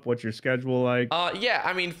up? What's your schedule like? Yeah,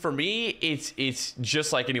 I mean, for me, it's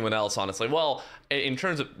just like anyone else, honestly. Well,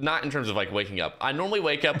 not in terms of like waking up. I normally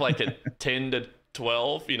wake up like at 10 to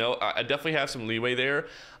 12. I definitely have some leeway there.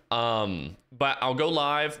 But I'll go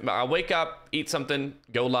live. I'll wake up, eat something,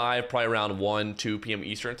 go live probably around 2 p.m.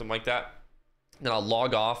 Eastern, something like that. Then I'll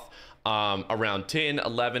log off around 10,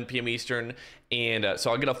 11 p.m. Eastern. And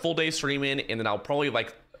so I'll get a full day stream in, and then I'll probably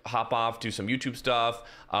like hop off, do some YouTube stuff,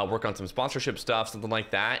 work on some sponsorship stuff, something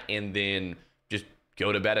like that. And then just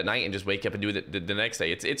go to bed at night and just wake up and do it the next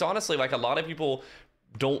day. It's honestly like a lot of people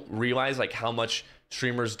don't realize like how much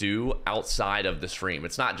streamers do outside of the stream.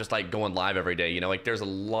 It's not just like going live every day, like there's a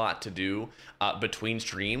lot to do between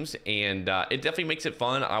streams, and it definitely makes it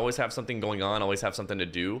fun. I always have something going on, always have something to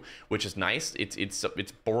do, which is nice.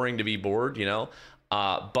 It's boring to be bored,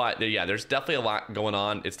 but yeah, there's definitely a lot going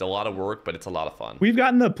on. It's a lot of work, but it's a lot of fun. We've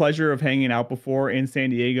gotten the pleasure of hanging out before in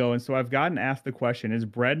San Diego, and so I've gotten asked the question, is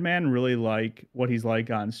Bbreadman really like what he's like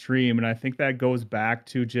on stream? And I think that goes back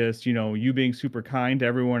to just, you being super kind to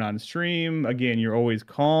everyone on stream. Again, you're always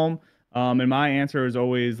calm. And my answer is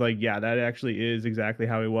always like, yeah, that actually is exactly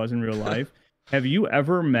how he was in real life. Have you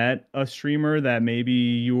ever met a streamer that maybe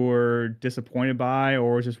you were disappointed by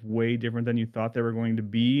or was just way different than you thought they were going to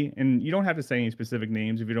be? And you don't have to say any specific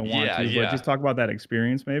names if you don't want to, but just talk about that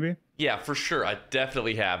experience maybe. Yeah, for sure. I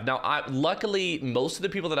definitely have. Now, luckily, most of the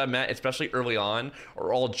people that I met, especially early on,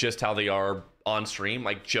 are all just how they are on stream.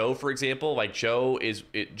 Like Joe, for example, Joe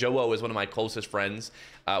O is one of my closest friends.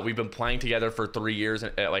 We've been playing together for 3 years,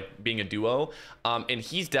 like being a duo. And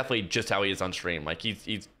he's definitely just how he is on stream. Like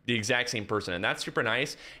he's the exact same person, and that's super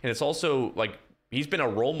nice. And it's also like he's been a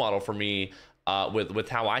role model for me with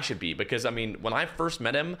how I should be, because I mean, when I first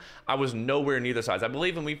met him, I was nowhere near the size. I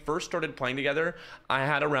believe when we first started playing together, I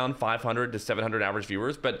had around 500 to 700 average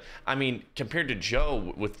viewers, but I mean, compared to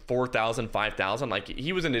Joe with 4,000, 5,000, like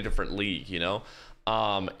he was in a different league,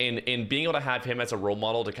 and being able to have him as a role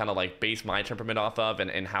model to kind of like base my temperament off of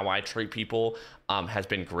and how I treat people has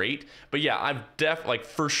been great. But yeah, I've like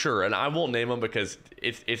for sure, and I won't name them because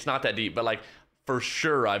it's not that deep, but like for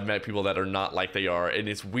sure I've met people that are not like they are, and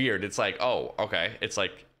it's weird. It's like, oh, okay, it's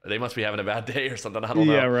like they must be having a bad day or something. I don't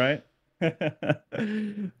know. Yeah, right.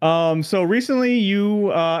 So recently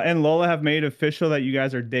you and Lola have made official that you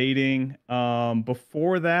guys are dating.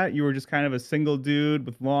 Before that, you were just kind of a single dude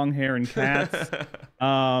with long hair and cats.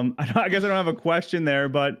 I guess I don't have a question there,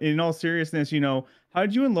 but in all seriousness, how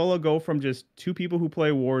did you and Lola go from just two people who play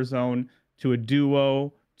Warzone to a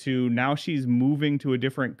duo to now she's moving to a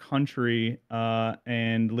different country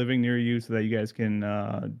and living near you so that you guys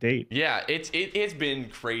can date? Yeah, it's been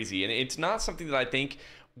crazy, and it's not something that I think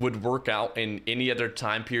would work out in any other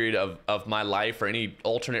time period of my life or any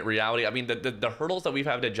alternate reality. I mean, the hurdles that we've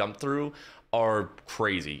had to jump through are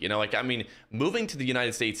crazy. Like, I mean, moving to the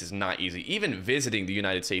United States is not easy. Even visiting the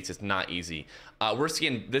United States is not easy. We're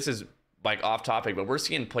seeing, this is like off topic, but we're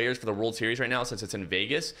seeing players for the World Series right now, since it's in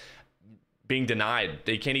Vegas, being denied.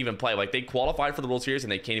 They can't even play. Like, they qualified for the World Series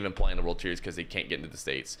and they can't even play in the World Series because they can't get into the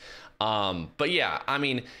States. But yeah, I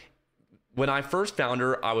mean, when I first found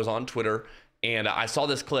her, I was on Twitter and I saw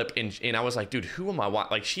this clip and I was like, dude, who am I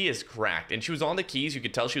watching? Like, she is cracked. And she was on the keys. You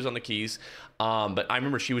could tell she was on the keys. But I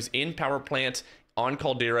remember she was in Power Plant on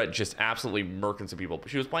Caldera, just absolutely murking some people.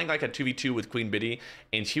 She was playing like a 2v2 with Queen Biddy,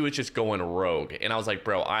 and she was just going rogue. And I was like,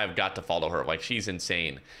 bro, I've got to follow her. Like, she's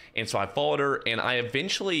insane. And so I followed her, and I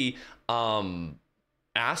eventually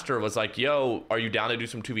asked her, was like, yo, are you down to do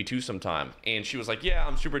some 2v2 sometime? And she was like, yeah,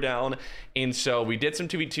 I'm super down. And so we did some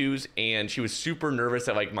 2v2s, and she was super nervous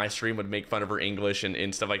that like my stream would make fun of her English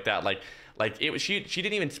and stuff like that. Like it was, she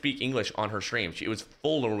didn't even speak English on her stream. It was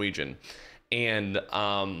full Norwegian. And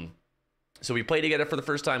so we played together for the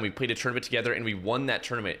first time. We played a tournament together, and we won that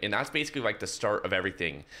tournament. And that's basically like the start of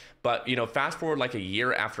everything. But, fast forward like a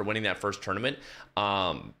year after winning that first tournament,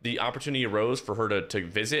 the opportunity arose for her to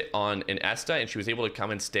visit on an ESTA, and she was able to come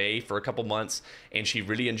and stay for a couple months, and she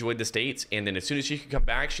really enjoyed the States. And then as soon as she could come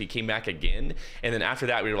back, she came back again. And then after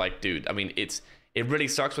that, we were like, dude, I mean, it's it really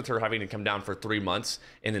sucks with her having to come down for 3 months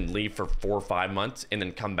and then leave for 4 or 5 months and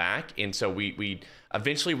then come back. And so we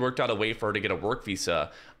eventually worked out a way for her to get a work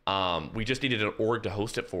visa. We just needed an org to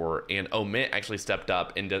host it for her, and Omit actually stepped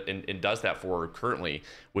up and does that for her currently,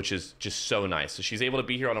 which is just so nice. So she's able to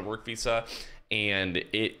be here on a work visa, and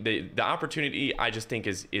the opportunity I just think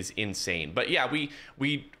is insane. But yeah,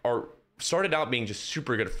 we are started out being just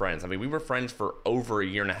super good friends. I mean, we were friends for over a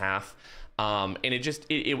year and a half, and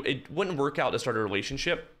it wouldn't work out to start a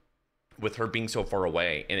relationship with her being so far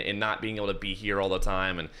away and not being able to be here all the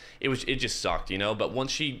time, and it just sucked, you know. But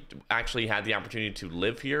once she actually had the opportunity to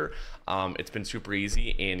live here, it's been super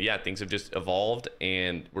easy, and yeah, things have just evolved,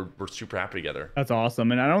 and we're super happy together. That's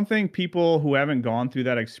awesome. And I don't think people who haven't gone through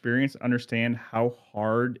that experience understand how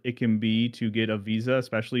hard it can be to get a visa,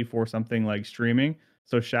 especially for something like streaming.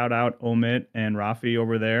 So shout out Omit and Rafi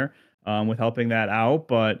over there with helping that out.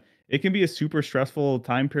 But it can be a super stressful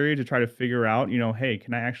time period to try to figure out, hey,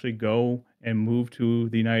 can I actually go and move to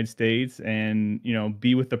the United States and,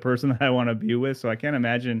 be with the person that I want to be with? So I can't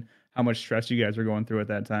imagine how much stress you guys were going through at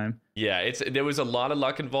that time. Yeah, there was a lot of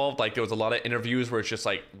luck involved. Like, there was a lot of interviews where it's just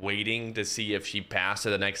like waiting to see if she passed to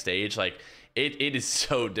the next stage. Like, it is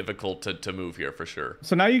so difficult to move here for sure.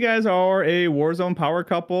 So now you guys are a Warzone power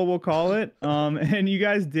couple, we'll call it. And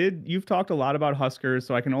you've talked a lot about Huskers,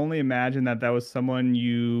 so I can only imagine that was someone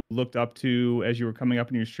you looked up to as you were coming up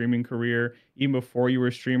in your streaming career. Even before you were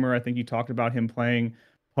a streamer, I think you talked about him playing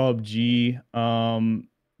PUBG.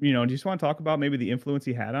 Do you just want to talk about maybe the influence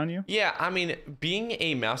he had on you? Yeah, I mean, being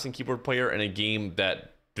a mouse and keyboard player in a game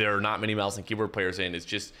that there are not many mouse and keyboard players in is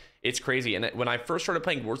just, it's crazy. And when I first started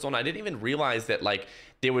playing Warzone, I didn't even realize that like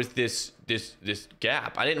there was this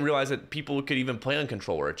gap. I didn't realize that people could even play on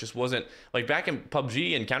controller. It just wasn't like back in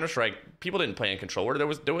PUBG and Counter-Strike, people didn't play on controller.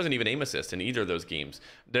 There wasn't even aim assist in either of those games.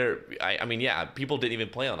 I mean, yeah, people didn't even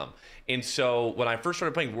play on them. And so when I first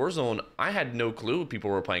started playing Warzone, I had no clue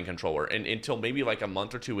people were playing controller, and until maybe like a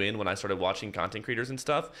month or two in, when I started watching content creators and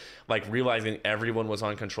stuff, like realizing everyone was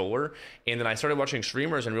on controller. And then I started watching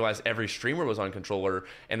streamers and realized every streamer was on controller.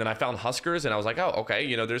 And then I found Huskers and I was like, oh,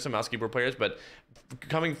 okay, there's some mouse keyboard players, but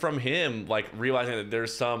coming from him, like realizing that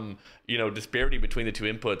there's some disparity between the two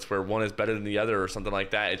inputs where one is better than the other or something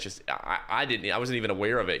like that, it's just I wasn't even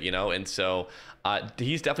aware of it, and so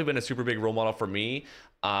he's definitely been a super big role model for me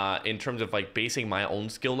in terms of like basing my own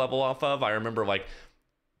skill level off of. I remember like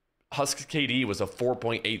Husk's KD was a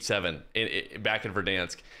 4.87 back in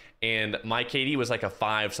Verdansk, and my KD was like a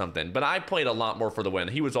 5 something, but I played a lot more for the win.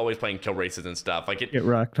 He was always playing kill races and stuff. Like get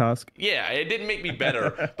wrecked, Husk. Yeah, it didn't make me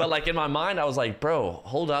better, but like in my mind, I was like, bro,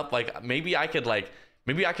 hold up, like maybe I could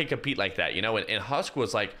compete like that, And Husk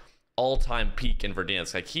was like all-time peak in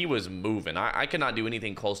Verdansk. Like he was moving. I could not do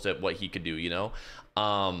anything close to what he could do,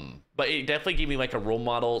 But it definitely gave me like a role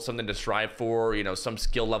model, something to strive for, some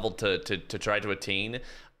skill level to try to attain.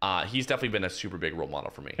 He's definitely been a super big role model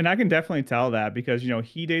for me. And I can definitely tell that because,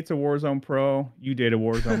 he dates a Warzone pro, you date a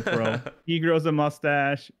Warzone pro. He grows a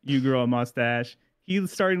mustache, you grow a mustache.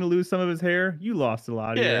 He's starting to lose some of his hair, you lost a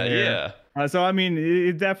lot of your hair. Yeah. So, I mean,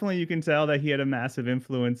 it definitely, you can tell that he had a massive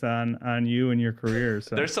influence on you and your career.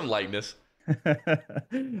 So there's some likeness.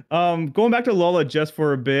 Going back to Lola just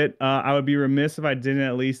for a bit, I would be remiss if I didn't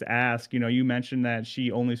at least ask, you mentioned that she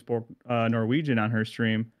only spoke Norwegian on her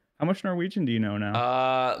stream. How much Norwegian do you know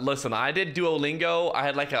now? Listen, I did Duolingo. I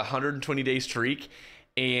had like a 120-day streak,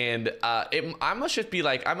 and I must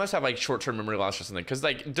have like short-term memory loss or something. Because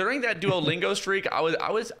like during that Duolingo streak, I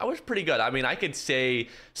was pretty good. I mean, I could say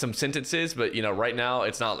some sentences, but right now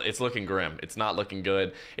it's looking grim. It's not looking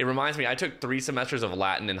good. It reminds me, I took 3 semesters of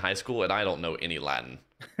Latin in high school, and I don't know any Latin.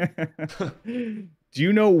 Do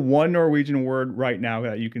you know one Norwegian word right now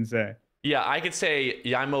that you can say? Yeah, I could say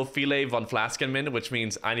 "Jeg må fylle van flasken min," which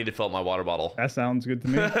means I need to fill up my water bottle. That sounds good to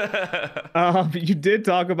me. You did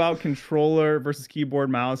talk about controller versus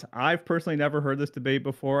keyboard mouse. I've personally never heard this debate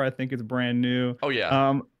before. I think it's brand new. Oh,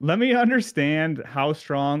 yeah. Let me understand how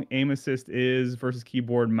strong aim assist is versus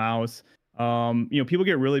keyboard mouse. People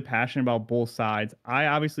get really passionate about both sides. I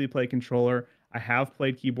obviously play controller. I have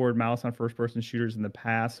played keyboard mouse on first-person shooters in the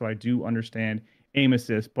past, so I do understand aim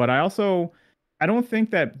assist. But I don't think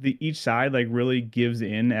that each side like really gives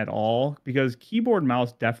in at all, because keyboard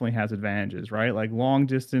mouse definitely has advantages, right? Like long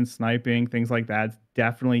distance sniping, things like that. It's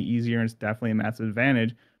definitely easier and it's definitely a massive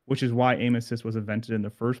advantage, which is why aim assist was invented in the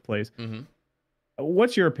first place. Mm-hmm.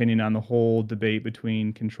 What's your opinion on the whole debate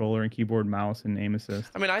between controller and keyboard mouse and aim assist?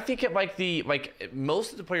 I mean, I think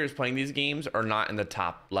most of the players playing these games are not in the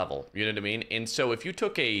top level. You know what I mean? And so if you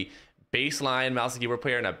took a baseline mouse and keyboard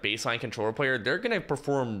player and a baseline controller player, they're going to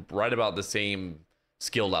perform right about the same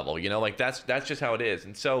skill level, you know, like that's just how it is.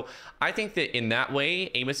 And so I think that in that way,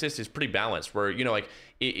 aim assist is pretty balanced, where, you know, like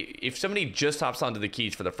if somebody just hops onto the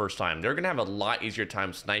keys for the first time, they're gonna have a lot easier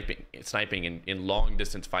time sniping in long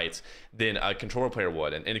distance fights than a controller player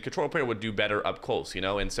would, and a controller player would do better up close, you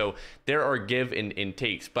know. And so there are give and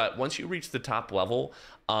takes, but once you reach the top level,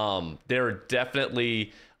 there are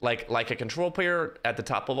definitely like a control player at the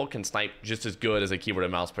top level can snipe just as good as a keyboard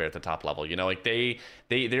and mouse player at the top level, you know. Like they're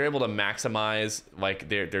able to maximize like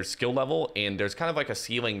their skill level, and there's kind of like a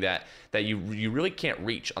ceiling that you really can't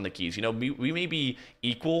reach on the keys, you know. We may be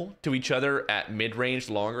equal to each other at mid-range,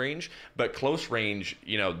 long range, but close range,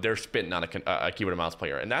 you know, they're spitting on a keyboard and mouse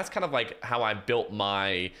player. And that's kind of like how I built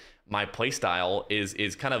my play style,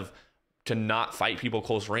 is kind of to not fight people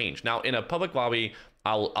close range. Now in a public lobby,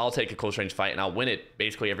 I'll take a close range fight and I'll win it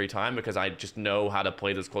basically every time, because I just know how to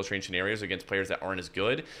play those close range scenarios against players that aren't as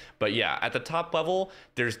good. But yeah, at the top level,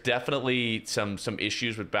 there's definitely some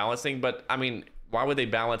issues with balancing. But I mean, why would they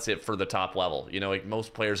balance it for the top level? You know, like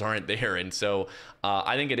most players aren't there. And so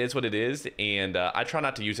I think it is what it is. And I try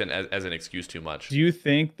not to use it as an excuse too much. Do you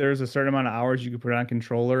think there's a certain amount of hours you could put on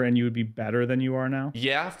controller and you would be better than you are now?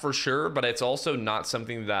 Yeah, for sure. But it's also not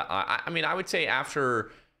something that I mean, I would say after...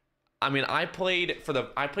 I mean, I played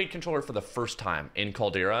controller for the first time in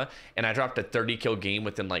Caldera, and I dropped a 30 kill game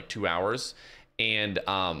within like 2 hours. And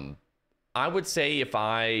I would say if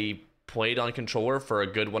I played on controller for a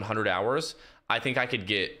good 100 hours, I think I could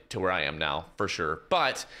get to where I am now for sure.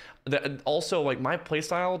 But also, like, my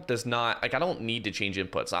playstyle does not, like, I don't need to change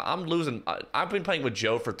inputs. I'm losing. I've been playing with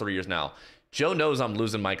Joe for 3 years now. Joe knows I'm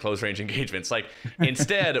losing my close range engagements. Like,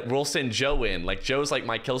 instead, we'll send Joe in. Like, Joe's like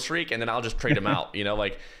my kill streak, and then I'll just trade him out. You know,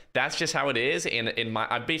 like, that's just how it is. And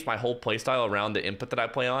I've based my whole playstyle around the input that I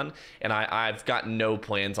play on, and I've got no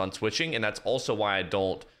plans on switching. And that's also why I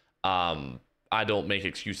don't make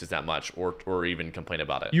excuses that much or even complain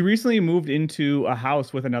about it. You recently moved into a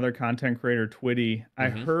house with another content creator, Twitty. I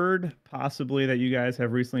heard possibly that you guys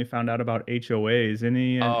have recently found out about HOAs.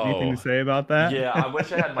 Anything to say about that? Yeah, I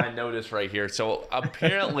wish I had my notice right here. So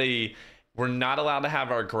apparently we're not allowed to have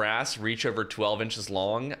our grass reach over 12 inches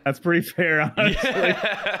long. That's pretty fair, honestly.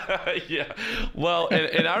 Yeah. Well,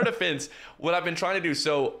 in our defense, what I've been trying to do,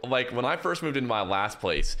 so like when I first moved into my last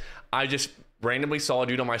place, I just randomly saw a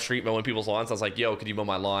dude on my street mowing people's lawns. I was like, yo, could you mow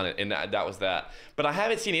my lawn? And that was that. But I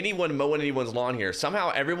haven't seen anyone mowing anyone's lawn here.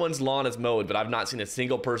 Somehow everyone's lawn is mowed, but I've not seen a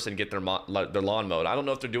single person get their lawn mowed. I don't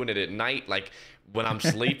know if they're doing it at night, like when I'm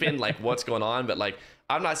sleeping, like what's going on, but like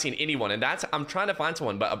I've not seen anyone. And I'm trying to find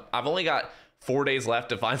someone, but I've only got 4 days left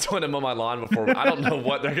to find someone to mow my lawn before. I don't know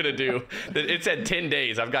what they're gonna do. It said 10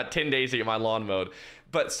 days. I've got 10 days to get my lawn mowed.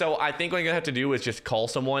 But so I think what I'm gonna have to do is just call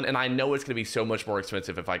someone, and I know it's gonna be so much more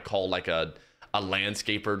expensive if I call like a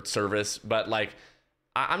landscaper service, but like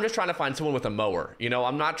I'm just trying to find someone with a mower. You know,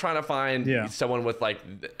 I'm not trying to find someone with like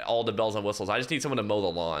all the bells and whistles. I just need someone to mow the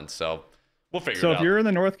lawn. So we'll figure it out. So if you're in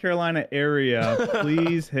the North Carolina area,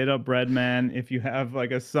 please hit up Bbreadman. If you have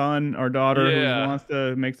like a son or daughter who wants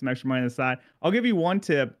to make some extra money on the side, I'll give you one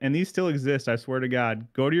tip, and these still exist, I swear to God.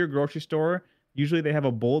 Go to your grocery store. Usually they have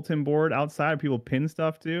a bulletin board outside. People pin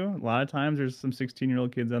stuff too. A lot of times there's some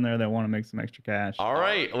 16-year-old kids on there that want to make some extra cash. All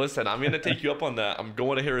right. Listen, I'm going to take you up on that. I'm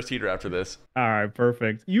going to Harris Teeter after this. All right.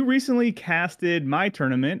 Perfect. You recently casted my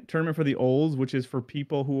tournament for the olds, which is for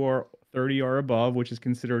people who are 30 or above, which is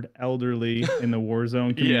considered elderly in the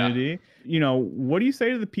Warzone community. You know, what do you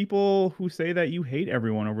say to the people who say that you hate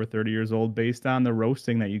everyone over 30 years old based on the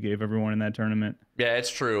roasting that you gave everyone in that tournament? Yeah,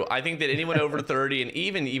 it's true. I think that anyone over 30 and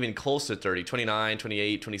even close to 30, 29,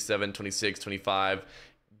 28, 27, 26, 25,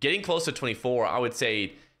 getting close to 24, I would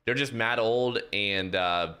say they're just mad old, and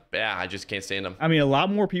I just can't stand them. I mean, a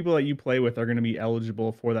lot more people that you play with are going to be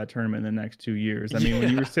eligible for that tournament in the next 2 years. I mean, when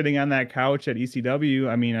you were sitting on that couch at ECW,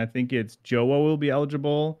 I mean, I think it's Joa will be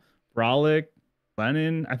eligible, Brolic,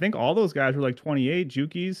 Lennon. I think all those guys were like 28,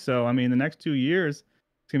 Jukies. So, I mean, the next 2 years,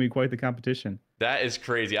 it's going to be quite the competition. That is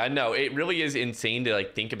crazy. I know. It really is insane to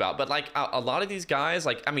like think about. But like a lot of these guys,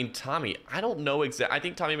 like, I mean, Tommy, I don't know exactly. I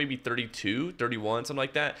think Tommy may be 32, 31, something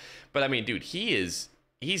like that. But I mean, dude, he's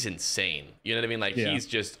insane. You know what I mean? Like he's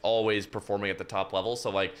just always performing at the top level. So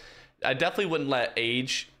like, I definitely wouldn't let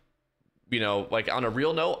age, you know, like on a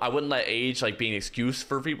real note, I wouldn't let age like be an excuse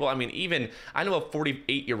for people. I mean, even I know a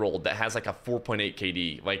 48-year-old that has like a 4.8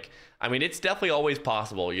 KD. Like, I mean, it's definitely always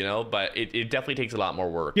possible, you know, but it definitely takes a lot more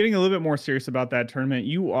work. Getting a little bit more serious about that tournament,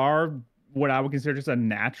 you are what I would consider just a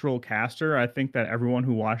natural caster. I think that everyone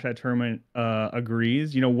who watched that tournament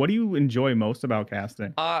agrees. You know, what do you enjoy most about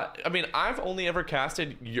casting? I mean, I've only ever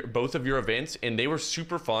casted both of your events, and they were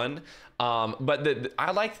super fun. But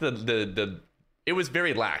I liked the it was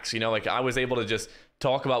very lax, you know, like I was able to just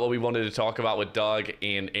talk about what we wanted to talk about with Doug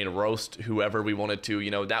and roast whoever we wanted to.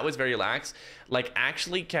 You know, that was very lax. Like,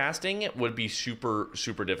 actually casting would be super,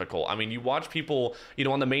 super difficult. I mean, you watch people, you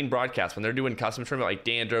know, on the main broadcast when they're doing custom tournament, like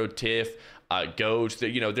Dandro, Tiff, Ghost,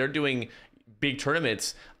 you know, they're doing big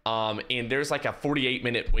tournaments, and there's like a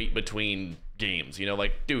 48-minute wait between games. You know,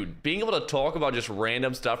 like, dude, being able to talk about just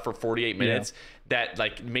random stuff for 48 minutes that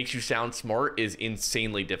like makes you sound smart is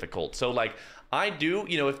insanely difficult. So like, I do,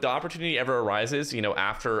 you know, if the opportunity ever arises, you know,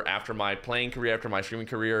 after my playing career, after my streaming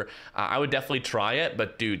career, I would definitely try it.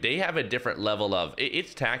 But dude, they have a different level of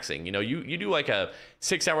it's taxing. You know, you do like a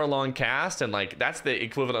 6-hour long cast, and like that's the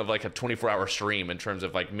equivalent of like a 24-hour stream in terms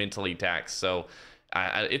of like mentally taxed. So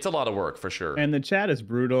it's a lot of work for sure. And the chat is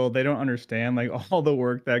brutal. They don't understand like all the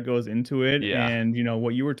work that goes into it. Yeah. And you know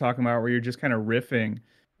what you were talking about, where you're just kind of riffing.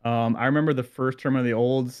 I remember the first tournament of the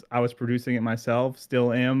olds. I was producing it myself,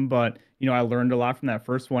 still am, but you know I learned a lot from that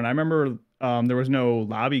first one. I remember there was no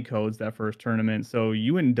lobby codes that first tournament, so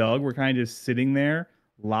you and Doug were kind of just sitting there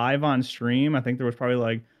live on stream. I think there was probably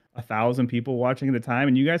like 1,000 people watching at the time,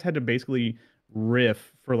 and you guys had to basically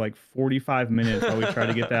riff for like 45 minutes while we tried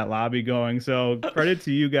to get that lobby going. So credit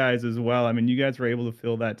to you guys as well. I mean, you guys were able to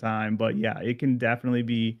fill that time, but yeah, it can definitely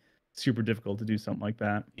be super difficult to do something like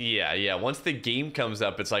that. Yeah. Once the game comes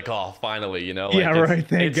up, it's like, oh, finally, you know. Like, yeah, right.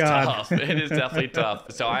 Thank it's God. Tough. It is definitely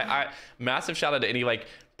tough. So I massive shout out to any like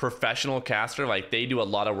professional caster. Like, they do a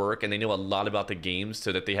lot of work and they know a lot about the games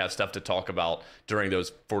so that they have stuff to talk about during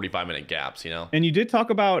those 45-minute gaps, you know. And you did talk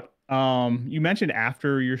about you mentioned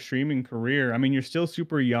after your streaming career. I mean, you're still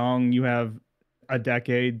super young. You have a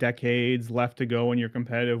decades left to go in your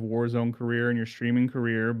competitive Warzone career and your streaming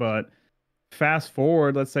career, but fast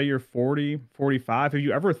forward, let's say you're 40, 45. Have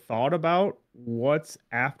you ever thought about what's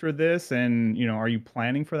after this? And, you know, are you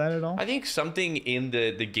planning for that at all? I think something in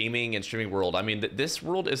the gaming and streaming world, I mean, this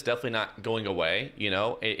world is definitely not going away, you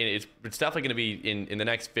know. It's definitely going to be in the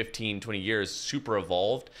next 15, 20 years, super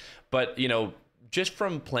evolved. But, you know, just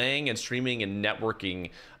from playing and streaming and networking,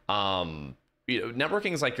 you know,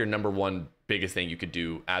 networking is like your number one biggest thing you could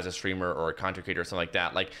do as a streamer or a content creator or something like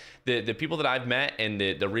that. Like the people that I've met and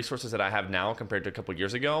the resources that I have now compared to a couple of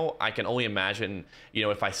years ago, I can only imagine, you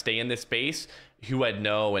know, if I stay in this space, who I'd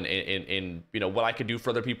know and you know, what I could do for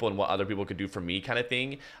other people and what other people could do for me, kind of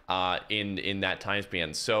thing, in that time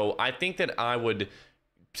span. So I think that I would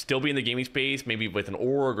still be in the gaming space, maybe with an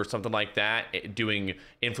org or something like that, doing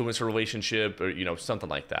influencer relationship or, you know, something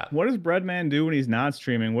like that. What does Bbreadman do when he's not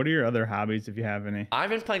streaming? What are your other hobbies, if you have any? I've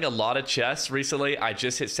been playing a lot of chess recently. I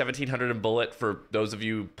just hit 1700 in bullet, for those of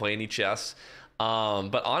you who play any chess.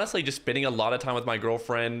 But honestly, just spending a lot of time with my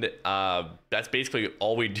girlfriend. That's basically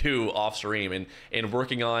all we do off stream, and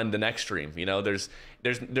working on the next stream. You know, there's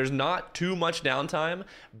not too much downtime,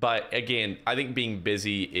 but again, I think being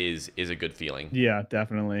busy is a good feeling. Yeah,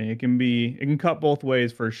 definitely. It can cut both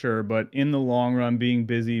ways for sure, but in the long run, being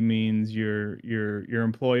busy means you're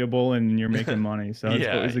employable and you're making money. So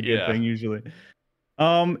it's a good thing usually.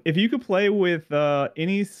 If you could play with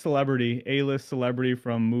any celebrity, A-list celebrity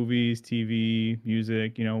from movies, TV,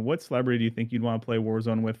 music, you know, what celebrity do you think you'd want to play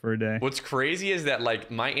Warzone with for a day? What's crazy is that like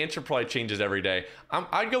my answer probably changes every day.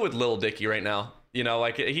 I'd go with Lil Dicky right now. You know,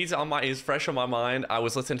 like he's fresh on my mind. I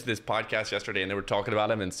was listening to this podcast yesterday and they were talking about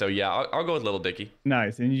him, and so yeah, I'll go with Lil Dicky.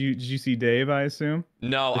 Nice. And did you see Dave, I assume?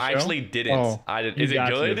 No, I actually didn't. Oh, I didn't. Is it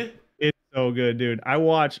good? It's so good, dude. I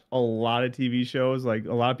watch a lot of TV shows. Like,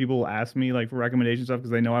 a lot of people will ask me like for recommendation stuff because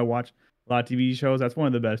they know I watch a lot of TV shows. That's one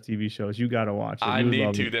of the best TV shows. You gotta watch it. I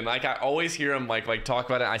need to then. Like, I always hear him like talk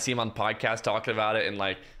about it. I see him on podcasts talking about it, and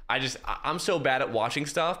like I'm so bad at watching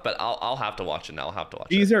stuff, but I'll have to watch it now. I'll have to watch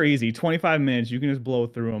it. These are easy. 25 minutes. You can just blow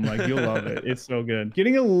through them. Like, you'll love it. It's so good.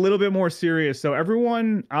 Getting a little bit more serious. So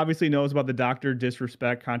everyone obviously knows about the Dr.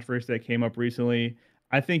 Disrespect controversy that came up recently.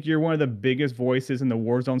 I think you're one of the biggest voices in the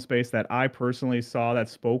Warzone space that I personally saw that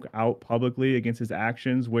spoke out publicly against his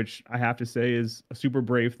actions, which I have to say is a super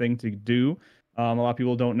brave thing to do. A lot of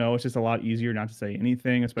people don't know. It's just a lot easier not to say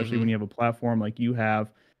anything, especially when you have a platform like you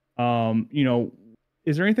have. You know,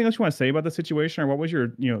 is there anything else you want to say about the situation, or what was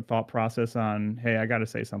your, you know, thought process on, hey, I got to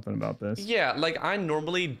say something about this? Yeah, like I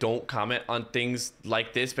normally don't comment on things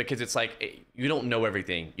like this because it's like you don't know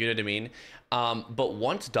everything. You know what I mean? But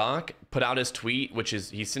once Doc put out his tweet, which is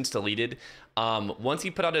he's since deleted, once he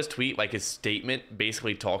put out his tweet, like his statement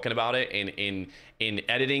basically talking about it and in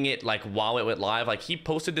editing it, like while it went live, like he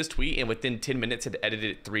posted this tweet and within 10 minutes had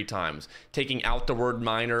edited it 3 times, taking out the word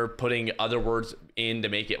minor, putting other words in to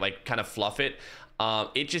make it like kind of fluff it.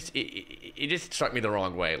 It just struck me the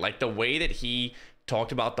wrong way. Like the way that he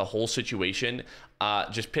talked about the whole situation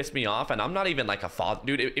just pissed me off. And I'm not even like a father,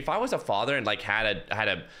 dude. If I was a father and like had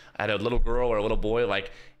a little girl or a little boy,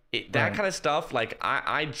 like that kind of stuff, like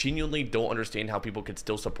I genuinely don't understand how people could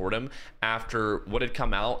still support him after what had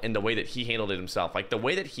come out and the way that he handled it himself. Like the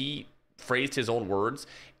way that he phrased his own words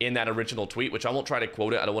in that original tweet, which I won't try to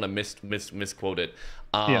quote it. I don't want to misquote it.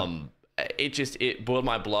 It boiled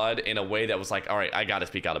my blood in a way that was like, all right, I got to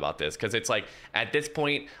speak out about this. Cause it's like, at this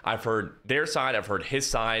point I've heard their side, I've heard his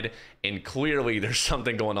side, and clearly there's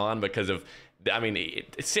something going on because of, I mean,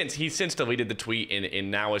 he's since deleted the tweet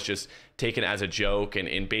and now it's just taken as a joke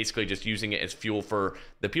and basically just using it as fuel for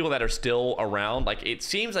the people that are still around. Like, it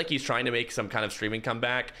seems like he's trying to make some kind of streaming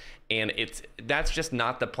comeback, and that's just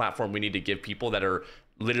not the platform we need to give people that are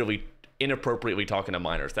literally inappropriately talking to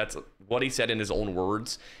minors. That's what he said in his own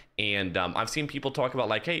words. And I've seen people talk about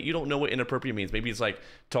like, hey, you don't know what inappropriate means. Maybe it's like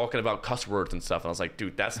talking about cuss words and stuff. And I was like,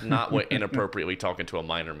 dude, that's not what inappropriately talking to a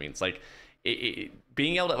minor means. Like,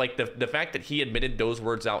 being able to, like, the fact that he admitted those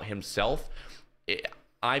words out himself,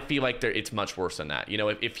 I feel like it's much worse than that. You know,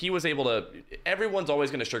 if he was able to, everyone's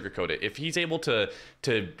always going to sugarcoat it. If he's able to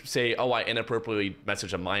say, oh, I inappropriately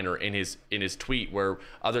messaged a minor in his tweet, where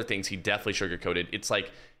other things he definitely sugarcoated, it's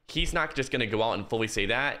like, he's not just going to go out and fully say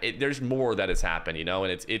that. There's more that has happened, you know,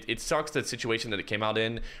 and it sucks, the situation that it came out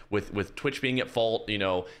in with Twitch being at fault. You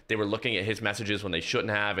know, they were looking at his messages when they shouldn't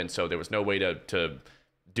have, and so there was no way to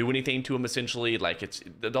do anything to him, essentially. Like, it's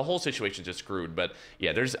the whole situation's just screwed. But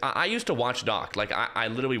yeah, I used to watch Doc. Like, I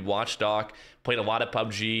literally watched Doc, played a lot of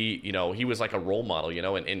PUBG. You know, he was like a role model, you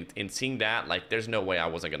know, and seeing that, like, there's no way I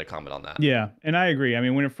wasn't going to comment on that. Yeah, and I agree. I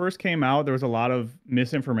mean, when it first came out, there was a lot of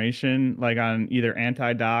misinformation, like on either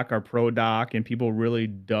anti-Doc or pro-Doc, and people really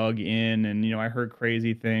dug in. And, you know, I heard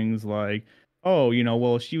crazy things like, oh, you know,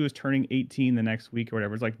 well, she was turning 18 the next week or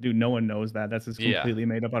whatever. It's like, dude, no one knows that. That's just completely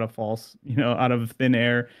made up out of false, you know, out of thin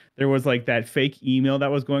air. There was like that fake email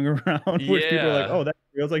that was going around, which people were like, oh, that's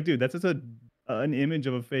real. I was like, dude, that's just an image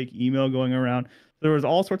of a fake email going around. There was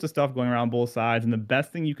all sorts of stuff going around both sides. And the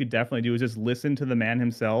best thing you could definitely do is just listen to the man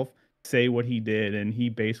himself say what he did. And he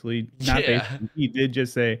basically, he did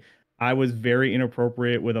just say, I was very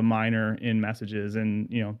inappropriate with a minor in messages. And,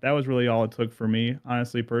 you know, that was really all it took for me,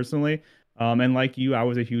 honestly, personally. And like you, I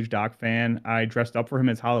was a huge Doc fan. I dressed up for him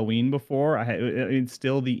as Halloween before. It's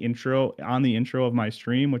still the intro of my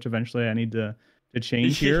stream, which eventually I need to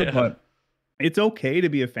change here. But it's okay to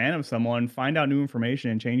be a fan of someone, find out new information,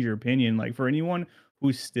 and change your opinion. Like, for anyone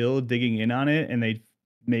who's still digging in on it and they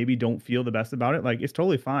maybe don't feel the best about it, like, it's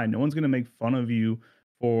totally fine. No one's gonna make fun of you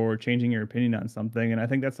for changing your opinion on something. And I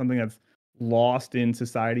think that's something that's lost in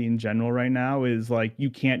society in general right now, is like, you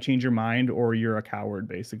can't change your mind or you're a coward,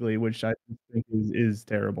 basically, which I think is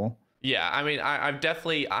terrible. Yeah, I mean,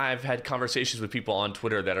 I've had conversations with people on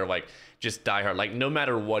Twitter that are like just diehard, like no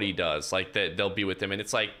matter what he does, like that they'll be with him. And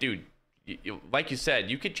it's like, dude, like you said,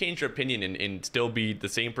 you could change your opinion and still be the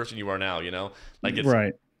same person you are now, you know? Like, it's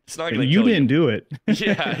right. It's not gonna you didn't do it.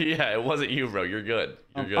 yeah, it wasn't you, bro. You're good.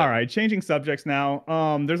 You're good. All right, changing subjects now.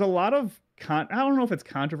 There's a lot of I don't know if it's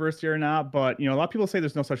controversy or not, but, you know, a lot of people say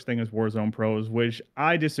there's no such thing as Warzone pros, which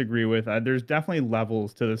I disagree with. There's definitely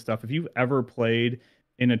levels to this stuff. If you've ever played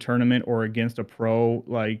in a tournament or against a pro,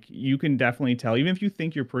 like, you can definitely tell, even if you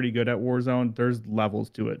think you're pretty good at Warzone, there's levels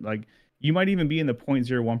to it. Like, you might even be in the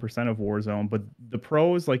 0.01% of Warzone, but the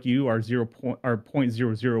pros like you are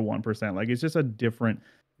 0.001%. Like, it's just a different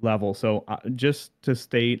level. So just to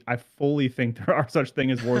state, I fully think there are such thing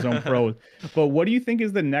as Warzone pros. But what do you think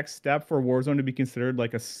is the next step for Warzone to be considered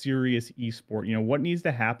like a serious esport? You know, what needs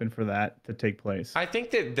to happen for that to take place? I think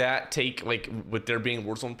that take, like, with there being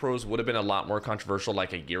Warzone pros, would have been a lot more controversial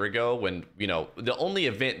like a year ago, when, you know, the only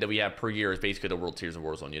event that we have per year is basically the World Series of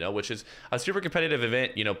Warzone, you know, which is a super competitive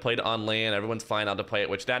event, you know, played on LAN, everyone's flying out to play it,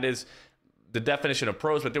 which that is the definition of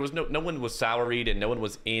pros. But there was no one was salaried and no one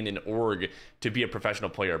was in an org to be a professional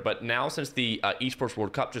player. But now, since the esports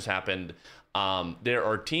World Cup just happened, there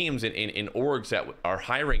are teams in orgs that are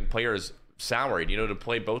hiring players salaried, you know, to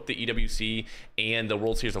play both the EWC and the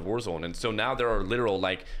World Series of Warzone. And so now there are literal,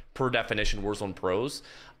 like, per definition Warzone pros,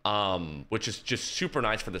 which is just super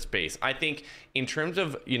nice for the space. I think in terms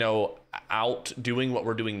of, you know, outdoing what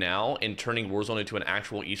we're doing now and turning Warzone into an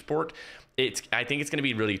actual esport, I think it's going to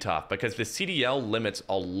be really tough, because the CDL limits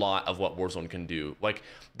a lot of what Warzone can do. Like,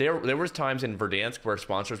 there was times in Verdansk where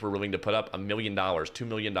sponsors were willing to put up $1 million, $2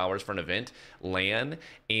 million for an event, LAN,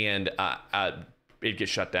 and it gets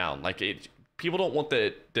shut down. Like, people don't want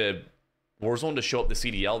the Warzone to show up the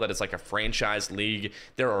CDL that is like a franchise league.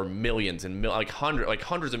 There are millions and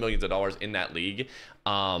hundreds of millions of dollars in that league.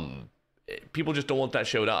 people just don't want that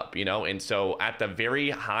showed up, you know? And so at the very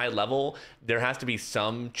high level, there has to be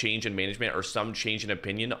some change in management or some change in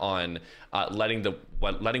opinion on letting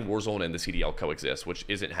Warzone and the CDL coexist, which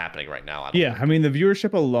isn't happening right now. Yeah, I mean the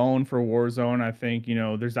viewership alone for Warzone, I think,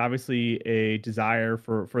 there's obviously a desire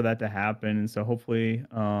for that to happen, and so hopefully,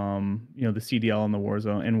 the CDL and the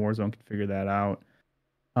Warzone can figure that out.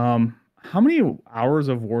 How many hours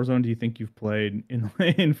of Warzone do you think you've played in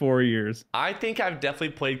in 4 years? I think I've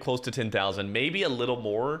definitely played close to 10,000, maybe a little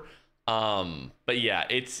more. But yeah,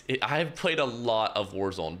 I've played a lot of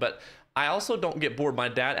Warzone, but I also don't get bored. My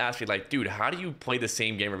dad asked me like, dude, how do you play the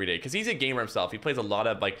same game every day? Because he's a gamer himself. He plays a lot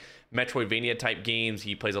of like Metroidvania type games.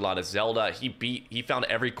 He plays a lot of Zelda. He found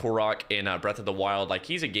every Korok in Breath of the Wild. Like,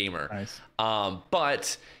 he's a gamer. Nice.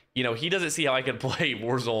 But he doesn't see how I could play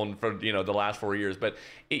Warzone for, the last 4 years. But,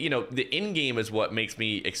 the in game is what makes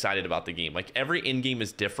me excited about the game. Like, every in game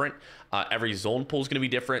is different. Every zone pool is going to be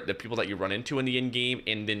different. The people that you run into in the in game,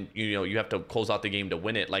 and then, you have to close out the game to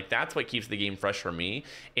win it. Like, that's what keeps the game fresh for me.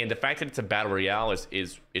 And the fact that it's a battle royale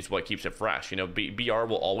is what keeps it fresh. BR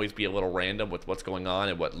will always be a little random with what's going on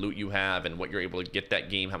and what loot you have and what you're able to get that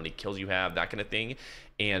game, how many kills you have, that kind of thing.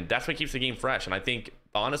 And that's what keeps the game fresh. And I think,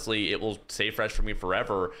 honestly, it will stay fresh for me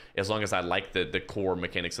forever as long as I like the core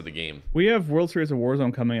mechanics of the game. We have World Series of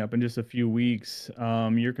Warzone coming up in just a few weeks.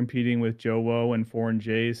 You're competing with Joe and Foreign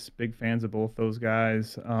Jace. Big fans of both those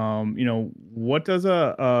guys. What does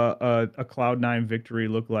a Cloud9 victory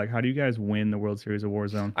look like? How do you guys win the World Series of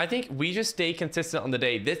Warzone? I think we just stay consistent on the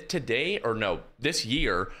day. This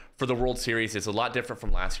year for the World Series is a lot different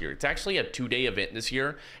from last year. It's actually a 2-day event this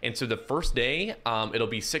year. And so the first day, it'll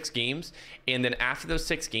be 6 games. And then after those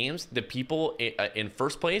 6 games, the people in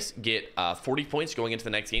first place get 40 points going into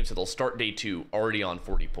the next game. So they'll start day 2 already on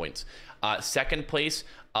 40 points. Second place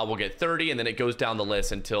will get 30, and then it goes down the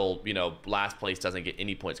list until last place doesn't get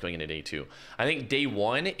any points going into day 2. I think day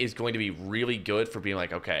 1 is going to be really good for being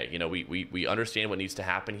like, okay, we understand what needs to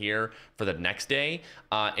happen here for the next day,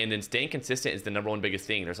 and then staying consistent is the #1 biggest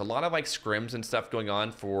thing. There's a lot of like scrims and stuff going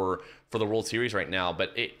on for the World Series right now,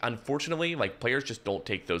 but unfortunately, like, players just don't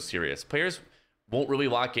take those serious. Players won't really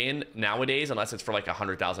lock in nowadays unless it's for like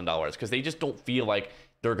 $100,000 because they just don't feel like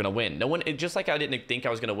they're gonna win. No one, just like I didn't think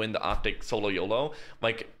I was gonna win the Optic Solo YOLO.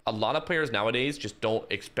 Like, a lot of players nowadays just don't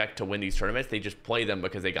expect to win these tournaments. They just play them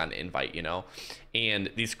because they got an invite, And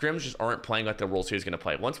these scrims just aren't playing like the World Series is gonna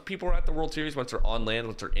play. Once people are at the World Series, once they're on land,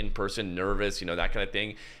 once they're in person, nervous, that kind of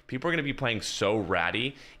thing, people are gonna be playing so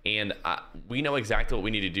ratty. And we know exactly what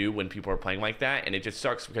we need to do when people are playing like that. And it just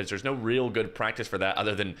sucks because there's no real good practice for that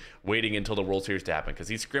other than waiting until the World Series to happen. Because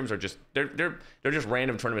these scrims are just they're just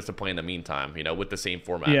random tournaments to play in the meantime, with the same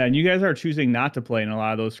format. Yeah, and you guys are choosing not to play in a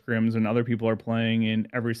lot of those scrims, and other people are playing in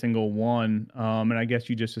every single one. And I guess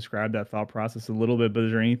you just described that thought process a little bit, but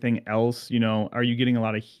is there anything else? Are you getting a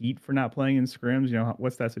lot of heat for not playing in scrims?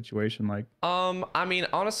 What's that situation like? I mean,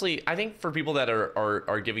 honestly, I think for people that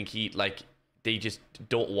are giving heat, like, they just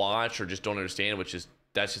don't watch or just don't understand,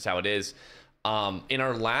 that's just how it is. In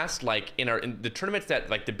our last, like, in the tournaments that,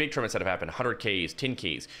 like, the big tournaments that have happened, 100Ks,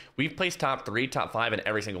 10Ks, we've placed top 3, top 5 in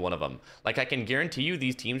every single one of them. Like, I can guarantee you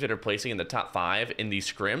these teams that are placing in the top 5 in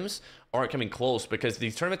these scrims aren't coming close because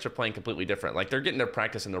these tournaments are playing completely different. Like, they're getting their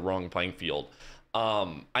practice in the wrong playing field.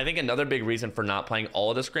 I think another big reason for not playing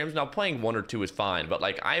all of the scrims, now playing 1 or 2 is fine, but,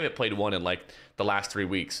 like, I haven't played 1 in, like, the last 3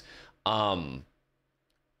 weeks.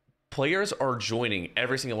 Players are joining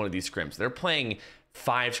every single one of these scrims. They're playing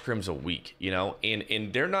 5 scrims a week,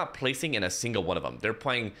 and they're not placing in a single one of them.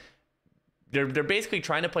 They're basically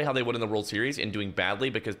trying to play how they would in the World Series and doing badly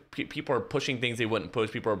because people are pushing things they wouldn't push.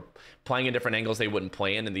 People are playing in different angles they wouldn't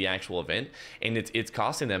play in the actual event, and it's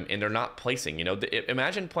costing them, and they're not placing.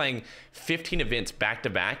 Imagine playing 15 events back to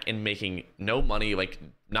back and making no money, like,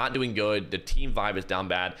 not doing good. The team vibe is down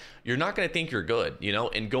bad. You're not going to think you're good,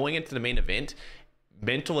 and going into the main event,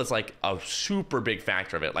 mental is like a super big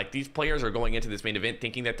factor of it. Like, these players are going into this main event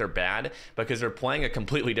thinking that they're bad because they're playing a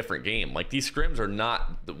completely different game. Like, these scrims are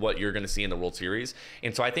not what you're going to see in the World Series.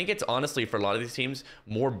 And so I think it's honestly, for a lot of these teams,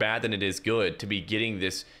 more bad than it is good to be getting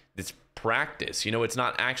this practice. It's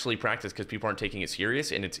not actually practice because people aren't taking it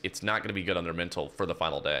serious, and it's not going to be good on their mental for the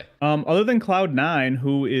final day. Other than Cloud9,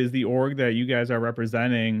 who is the org that you guys are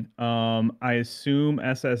representing, I assume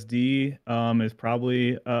SSD is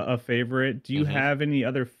probably a favorite. Do you have any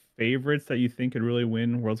other favorites that you think could really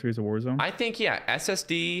win World Series of Warzone? I think, yeah,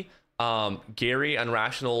 SSD, Gary,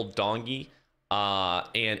 Unrational, Dongi.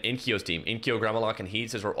 and Inkyo's team. Inkyo, Gramalock, and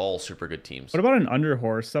Heats, those are all super good teams. What about an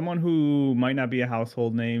underhorse? Someone who might not be a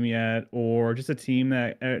household name yet, or just a team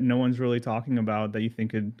that no one's really talking about that you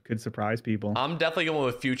think could surprise people? I'm definitely going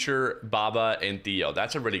with Future, Baba, and Theo.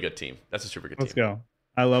 That's a really good team. That's a super good team. Let's go.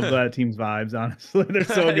 I love that team's vibes, honestly. They're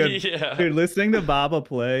so good. Yeah. Dude, listening to Baba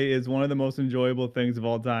play is one of the most enjoyable things of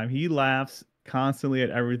all time. He laughs constantly at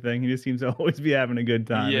everything. He just seems to always be having a good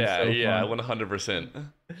time. Yeah, so yeah, fun. 100%.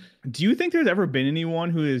 Do you think there's ever been anyone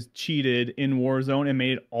who has cheated in Warzone and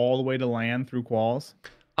made it all the way to land through quals?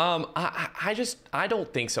 I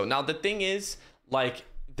don't think so. Now, the thing is, like,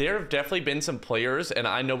 there have definitely been some players, and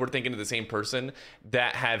I know we're thinking of the same person,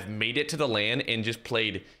 that have made it to the LAN and just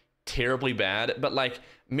played terribly bad. But like,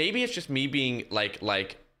 maybe it's just me being like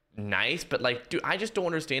nice, but like, dude, I just don't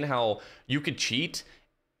understand how you could cheat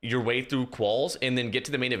your way through quals and then get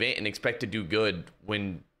to the main event and expect to do good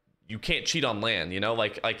when you can't cheat on LAN, you know?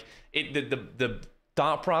 Like the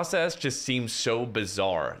thought process just seems so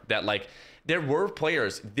bizarre that like there were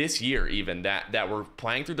players this year even that were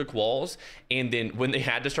playing through the quals, and then when they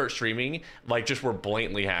had to start streaming, like just were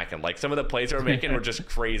blatantly hacking. Like some of the plays they were making were just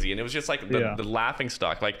crazy, and it was just like the laughing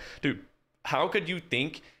stock. Like, dude, how could you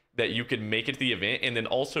think that you could make it to the event and then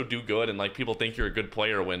also do good and like people think you're a good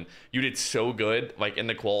player when you did so good like in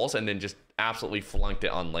the quals and then just absolutely flunked it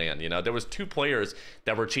on LAN? You know, there was 2 players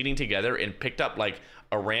that were cheating together and picked up like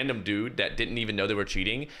a random dude that didn't even know they were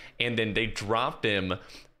cheating, and then they dropped him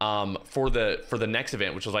for the next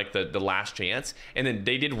event, which was like the last chance, and then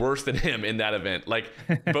they did worse than him in that event. Like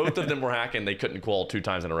both of them were hacking, they couldn't qual 2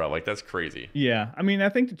 times in a row. Like that's crazy. Yeah, I mean, I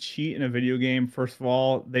think to cheat in a video game, first of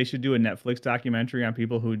all, they should do a Netflix documentary on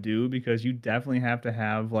people who do, because you definitely have to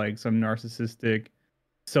have like some narcissistic,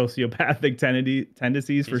 sociopathic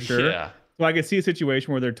tendencies for sure. Yeah. So I could see a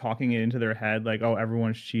situation where they're talking it into their head, like, oh,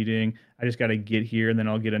 everyone's cheating. I just got to get here, and then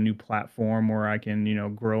I'll get a new platform where I can, you know,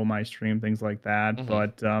 grow my stream, things like that.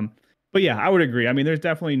 Mm-hmm. But yeah, I would agree. I mean, there's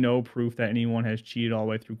definitely no proof that anyone has cheated all the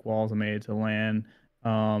way through quals and made it to LAN.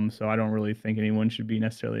 So I don't really think anyone should be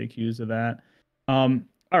necessarily accused of that. All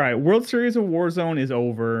right, World Series of Warzone is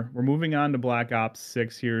over. We're moving on to Black Ops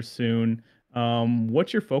 6 here soon.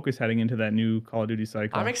 What's your focus heading into that new Call of Duty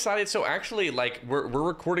cycle? I'm excited. So actually, like we're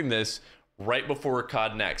recording this right before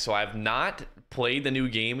COD Next, so I have not played the new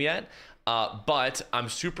game yet, but I'm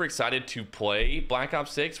super excited to play Black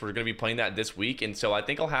Ops 6. We're going to be playing that this week, and so I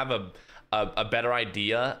think I'll have a better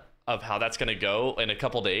idea of how that's going to go in a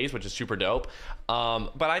couple days, which is super dope.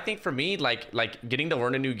 But I think for me, like getting to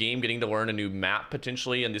learn a new game, getting to learn a new map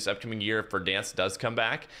potentially in this upcoming year if Verdansk does come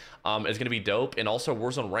back, is going to be dope. And also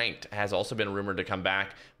Warzone Ranked has also been rumored to come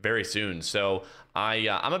back very soon. So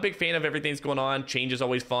I'm a big fan of everything that's going on. Change is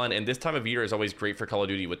always fun, and this time of year is always great for Call of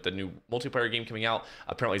Duty with the new multiplayer game coming out.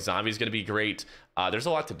 Apparently Zombies is going to be great. There's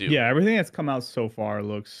a lot to do. Yeah, everything that's come out so far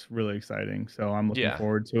looks really exciting, so I'm looking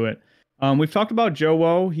forward to it. We've talked about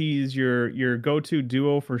Joe. He's your go-to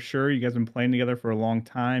duo for sure. You guys have been playing together for a long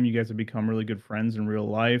time. You guys have become really good friends in real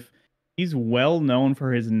life. He's well known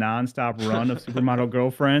for his nonstop run of supermodel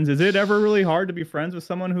girlfriends. Is it ever really hard to be friends with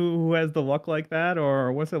someone who has the luck like that,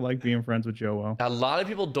 or what's it like being friends with Joe? A lot of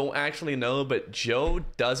people don't actually know, but Joe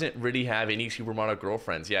doesn't really have any supermodel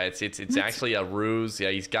girlfriends. Yeah, it's actually a ruse.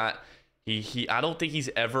 Yeah, he's got he. I don't think he's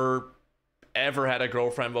ever had a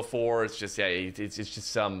girlfriend before. It's just it's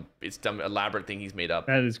just some elaborate thing he's made up.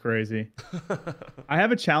 That is crazy. I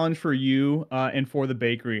have a challenge for you and for the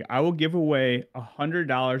bakery. I will give away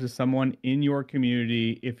 $100 to someone in your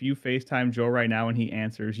community if you FaceTime Joe right now and he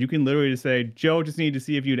answers. You can literally just say, Joe, just need to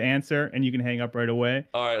see if you'd answer, and you can hang up right away.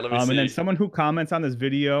 All right, let me see. And then someone who comments on this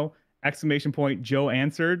video, ! Joe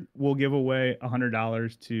answered, will give away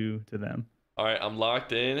 $100 to them. All right, I'm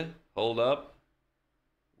locked in. Hold up.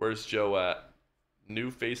 Where's Joe at? New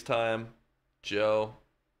FaceTime, Joe.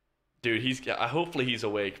 Dude, hopefully he's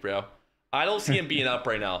awake, bro. I don't see him being up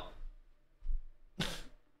right now.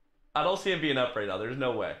 I don't see him being up right now. There's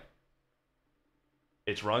no way.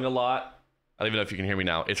 It's rung a lot. I don't even know if you can hear me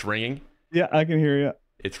now. It's ringing. Yeah, I can hear you.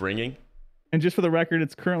 It's ringing. And just for the record,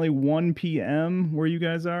 it's currently 1 p.m. where you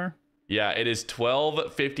guys are. Yeah, it is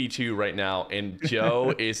 12:52 right now, and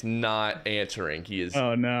Joe is not answering.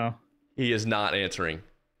 Oh no. He is not answering.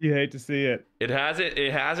 You hate to see it. It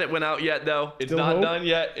hasn't went out yet though. It's not done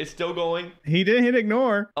yet. It's still going. He didn't hit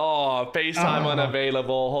ignore. Oh, FaceTime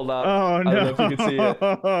unavailable. Hold up. Oh no. I don't know if you can see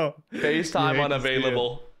it. FaceTime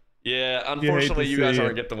unavailable. Yeah, unfortunately, you guys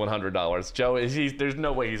aren't getting the $100. Joe, there's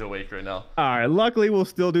no way he's awake right now. All right, luckily we'll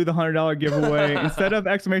still do the $100 giveaway. Instead of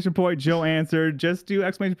exclamation point Joe answered, just do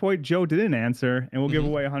exclamation point Joe didn't answer, and we'll give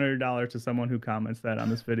away $100 to someone who comments that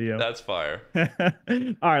on this video. That's fire.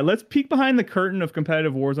 All right, let's peek behind the curtain of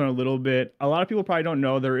competitive Warzone a little bit. A lot of people probably don't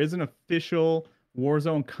know there is an official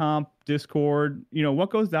Warzone comp Discord. You know, what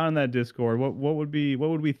goes down in that Discord? What would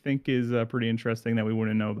we think is pretty interesting that we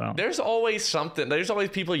wouldn't know about? There's always something. There's always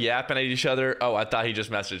people yapping at each other. Oh, I thought he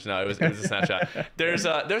just messaged. No, it was a Snapchat.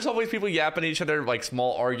 There's always people yapping at each other, like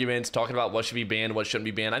small arguments, talking about what should be banned, what shouldn't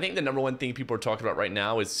be banned. I think the number one thing people are talking about right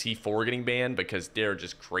now is C4 getting banned because they're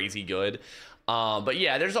just crazy good. But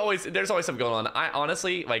yeah, there's always something going on. I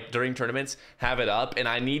honestly, like, during tournaments, have it up, and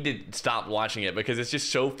I need to stop watching it because it's just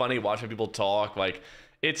so funny watching people talk. Like,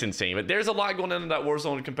 it's insane. But there's a lot going on in that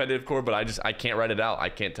Warzone competitive core, but I can't write it out. I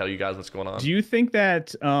can't tell you guys what's going on. Do you think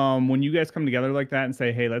that when you guys come together like that and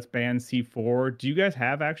say, hey, let's ban C4, do you guys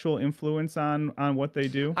have actual influence on what they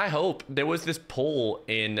do? I hope. There was this poll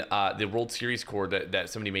in the World Series core that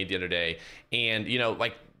somebody made the other day, and, you know,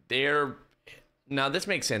 like, now this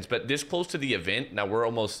makes sense, but this close to the event, now we're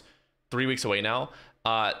almost 3 weeks away now.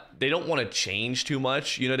 They don't want to change too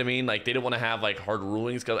much, you know what I mean? Like, they don't want to have like hard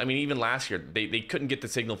rulings, because I mean, even last year they couldn't get the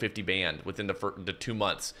Signal 50 banned within the 2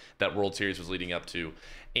 months that World Series was leading up to.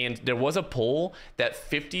 And there was a poll that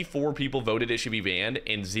 54 people voted it should be banned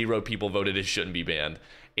and 0 people voted it shouldn't be banned.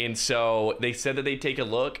 And so they said that they'd take a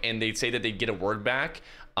look and they'd say that they'd get a word back.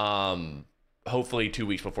 Hopefully 2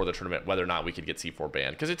 weeks before the tournament, whether or not we could get C4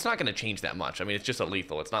 banned, because it's not going to change that much. I mean, it's just a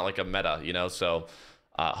lethal. It's not like a meta, you know. So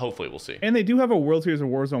hopefully we'll see. And they do have a World Series of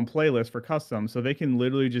Warzone playlist for custom, so they can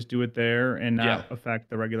literally just do it there and not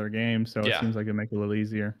affect the regular game. So it seems like it'd make it a little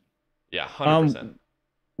easier. Yeah, 100%.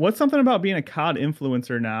 What's something about being a COD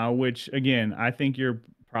influencer now, which again, I think you're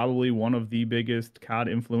probably one of the biggest COD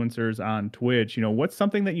influencers on Twitch. You know, what's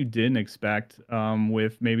something that you didn't expect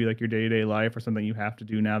with maybe like your day-to-day life, or something you have to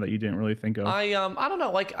do now that you didn't really think of? I don't know.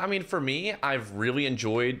 Like, I mean, for me, I've really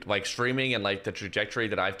enjoyed like streaming and like the trajectory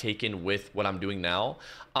that I've taken with what I'm doing now.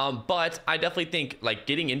 But I definitely think like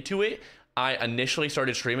getting into it, I initially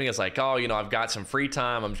started streaming as like, oh, you know, I've got some free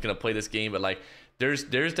time, I'm just gonna play this game. But like, there's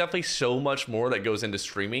definitely so much more that goes into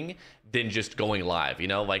streaming than just going live, you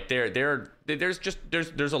know. Like there's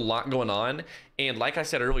a lot going on, and like I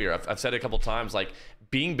said earlier, I've said it a couple times, like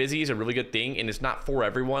being busy is a really good thing, and it's not for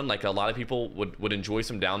everyone. Like, a lot of people would enjoy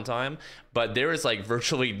some downtime, but there is like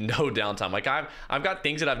virtually no downtime. Like, I've got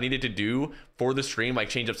things that I've needed to do for the stream, like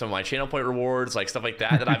change up some of my channel point rewards, like stuff like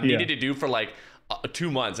that I've needed to do for like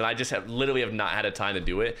 2 months, and I just literally have not had a time to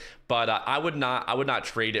do it. But I would not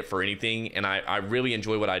trade it for anything, and I really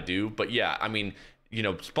enjoy what I do. But yeah, I mean, you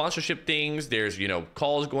know, sponsorship things, there's, you know,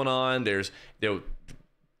 calls going on, there's, you know,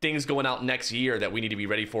 things going out next year that we need to be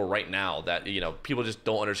ready for right now that, you know, people just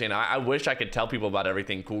don't understand. I wish I could tell people about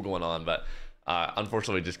everything cool going on, but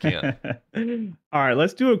unfortunately just can't. All right,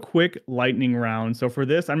 let's do a quick lightning round. So for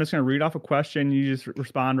this, I'm just going to read off a question. You just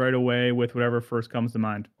respond right away with whatever first comes to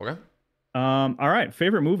mind. Okay. All right,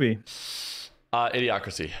 favorite movie?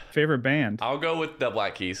 Idiocracy. Favorite band? I'll go with the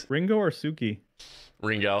Black Keys. Ringo or Suki?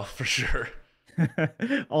 Ringo, for sure.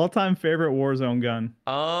 All-time favorite Warzone gun?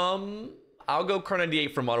 I'll go Kar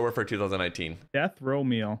 98 from Modern Warfare 2019. Death row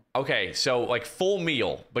meal? Okay, so like full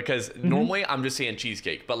meal, because normally I'm just saying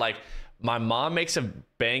cheesecake, but like my mom makes a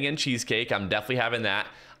banging cheesecake. I'm definitely having that.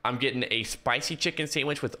 I'm getting a spicy chicken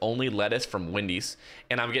sandwich with only lettuce from Wendy's,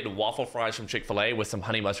 and I'm getting waffle fries from Chick-fil-A with some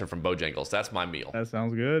honey mustard from Bojangles. That's my meal. That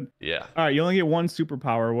sounds good. Yeah. All right, you only get one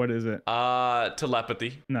superpower. What is it?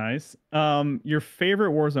 Telepathy. Nice. Your favorite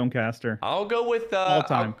Warzone caster? I'll go with all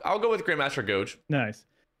time. I'll go with Grandmaster Goj. Nice.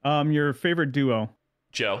 Your favorite duo?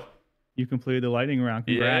 Joe. You completed the lightning round.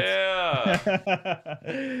 Congrats. Yeah.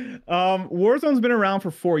 Warzone's been around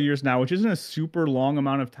for 4 years now, which isn't a super long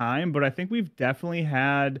amount of time, but I think we've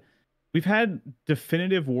had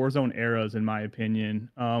definitive Warzone eras, in my opinion.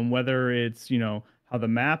 Whether it's, you know, how the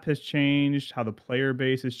map has changed, how the player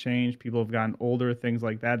base has changed, people have gotten older, things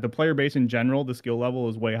like that. The player base in general, the skill level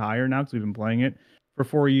is way higher now because we've been playing it for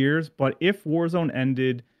 4 years. But if Warzone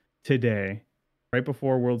ended today, right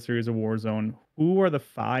before World Series of Warzone, who are the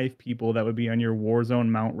 5 people that would be on your Warzone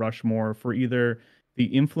Mount Rushmore for either the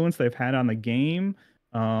influence they've had on the game,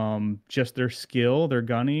 just their skill, their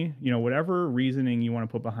gunny, you know, whatever reasoning you want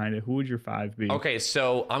to put behind it? Who would your 5 be? Okay,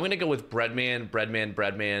 so I'm gonna go with Bbreadman.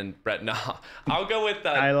 No, I'll go with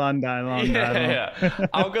Dylon. Yeah.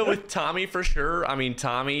 I'll go with Tommy for sure. I mean,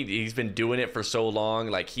 Tommy, he's been doing it for so long,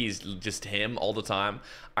 like he's just him all the time.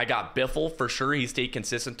 I got Biffle for sure. He stayed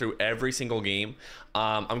consistent through every single game.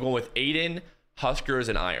 I'm going with Aiden, Huskers,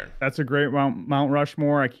 and Iron. That's a great Mount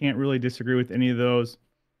Rushmore. I can't really disagree with any of those.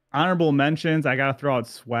 Honorable mentions, I gotta throw out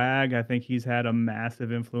Swag. I think he's had a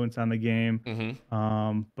massive influence on the game.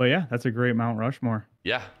 But yeah, that's a great Mount Rushmore.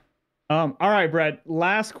 Yeah. All right, Brett.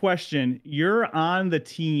 Last question. You're on the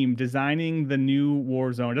team designing the new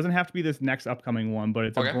Warzone. It doesn't have to be this next upcoming one, but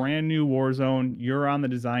it's a brand new Warzone. You're on the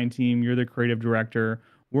design team. You're the creative director.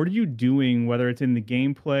 What are you doing, whether it's in the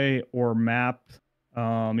gameplay or map,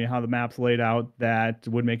 how the map's laid out, that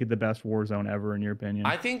would make it the best Warzone ever, in your opinion?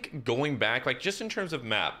 I think going back, like just in terms of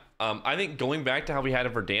map, I think going back to how we had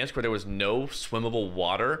in Verdansk, where there was no swimmable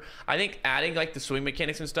water, I think adding like the swimming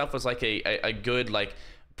mechanics and stuff was like a good like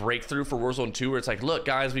breakthrough for Warzone 2, where it's like, look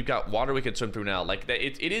guys, we've got water we can swim through now. Like that,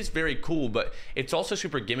 it is very cool, but it's also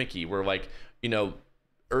super gimmicky, where like, you know,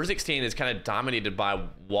 Urzikstan is kind of dominated by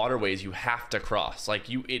waterways you have to cross. Like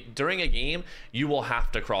during a game, you will have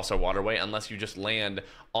to cross a waterway unless you just land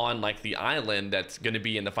on like the island that's going to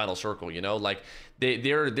be in the final circle, you know? Like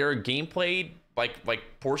there are gameplay like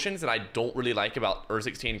portions that I don't really like about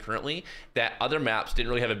Urzikstan currently that other maps didn't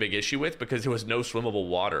really have a big issue with, because there was no swimmable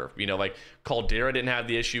water. You know, like Caldera didn't have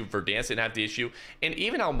the issue, Verdansk didn't have the issue, and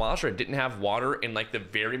even Al Mazrah didn't have water in like the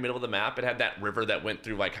very middle of the map. It had that river that went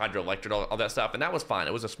through like hydroelectric, all that stuff, and that was fine.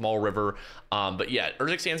 It was a small river, but yeah,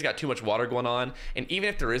 Urzikstan's got too much water going on, and even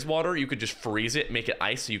if there is water, you could just freeze it, make it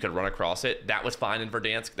ice so you could run across it. That was fine in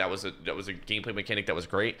Verdansk. That was a gameplay mechanic that was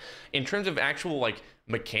great. In terms of actual like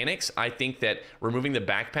mechanics, I think that removing the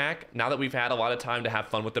backpack, now that we've had a lot of time to have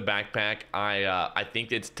fun with the backpack, I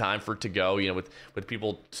think it's time for it to go. You know, with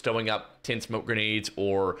people stowing up 10 smoke grenades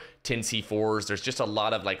or 10 C4s, there's just a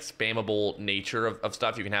lot of like spammable nature of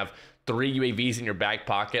stuff. You can have 3 UAVs in your back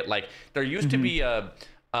pocket. Like there used to be a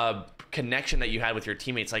connection that you had with your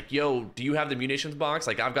teammates, like, yo, do you have the munitions box?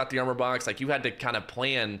 Like, I've got the armor box. Like, you had to kind of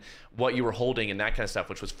plan what you were holding and that kind of stuff,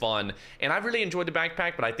 which was fun. And I really enjoyed the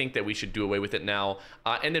backpack, but I think that we should do away with it now.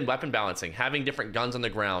 And then weapon balancing, having different guns on the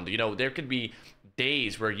ground. You know, there could be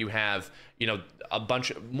days where you have, you know, a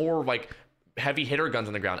bunch more like heavy hitter guns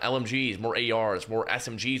on the ground, LMGs, more ARs, more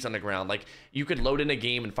SMGs on the ground. Like, you could load in a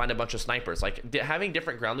game and find a bunch of snipers. Like, having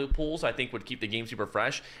different ground loot pools, I think, would keep the game super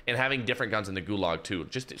fresh, and having different guns in the gulag too.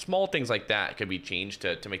 Just small things like that could be changed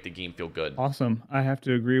to make the game feel good. Awesome. I have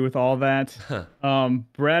to agree with all that.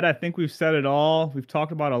 Brett, I think we've said it all. We've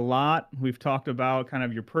talked about a lot. We've talked about kind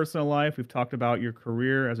of your personal life. We've talked about your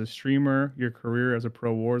career as a streamer, your career as a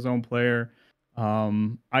pro Warzone player.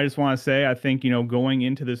 I just want to say, I think, you know, going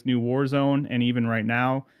into this new Warzone, and even right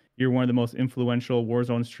now, you're one of the most influential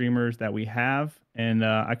Warzone streamers that we have, and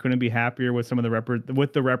I couldn't be happier with some of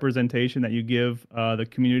the representation that you give the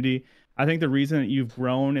community. I think the reason that you've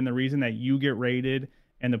grown, and the reason that you get rated,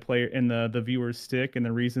 and the viewers stick, and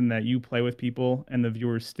the reason that you play with people and the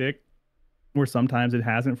viewers stick, where sometimes it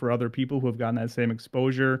hasn't for other people who have gotten that same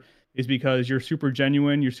exposure, is because you're super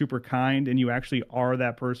genuine, you're super kind, and you actually are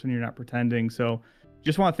that person. You're not pretending. So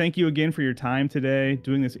just want to thank you again for your time today,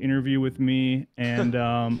 doing this interview with me, and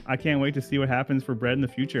I can't wait to see what happens for Bread in the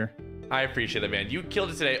future. I appreciate it, man. You killed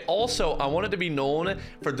it today. Also, I wanted to be known,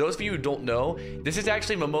 for those of you who don't know, this is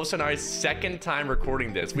actually Mimosa and I's second time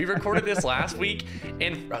recording this. We recorded this last week,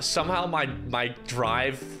 and somehow my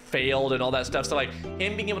drive failed and all that stuff. So like,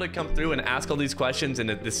 him being able to come through and ask all these questions in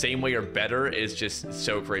the same way or better is just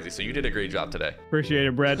so crazy. So you did a great job today. Appreciate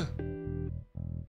it, Brett.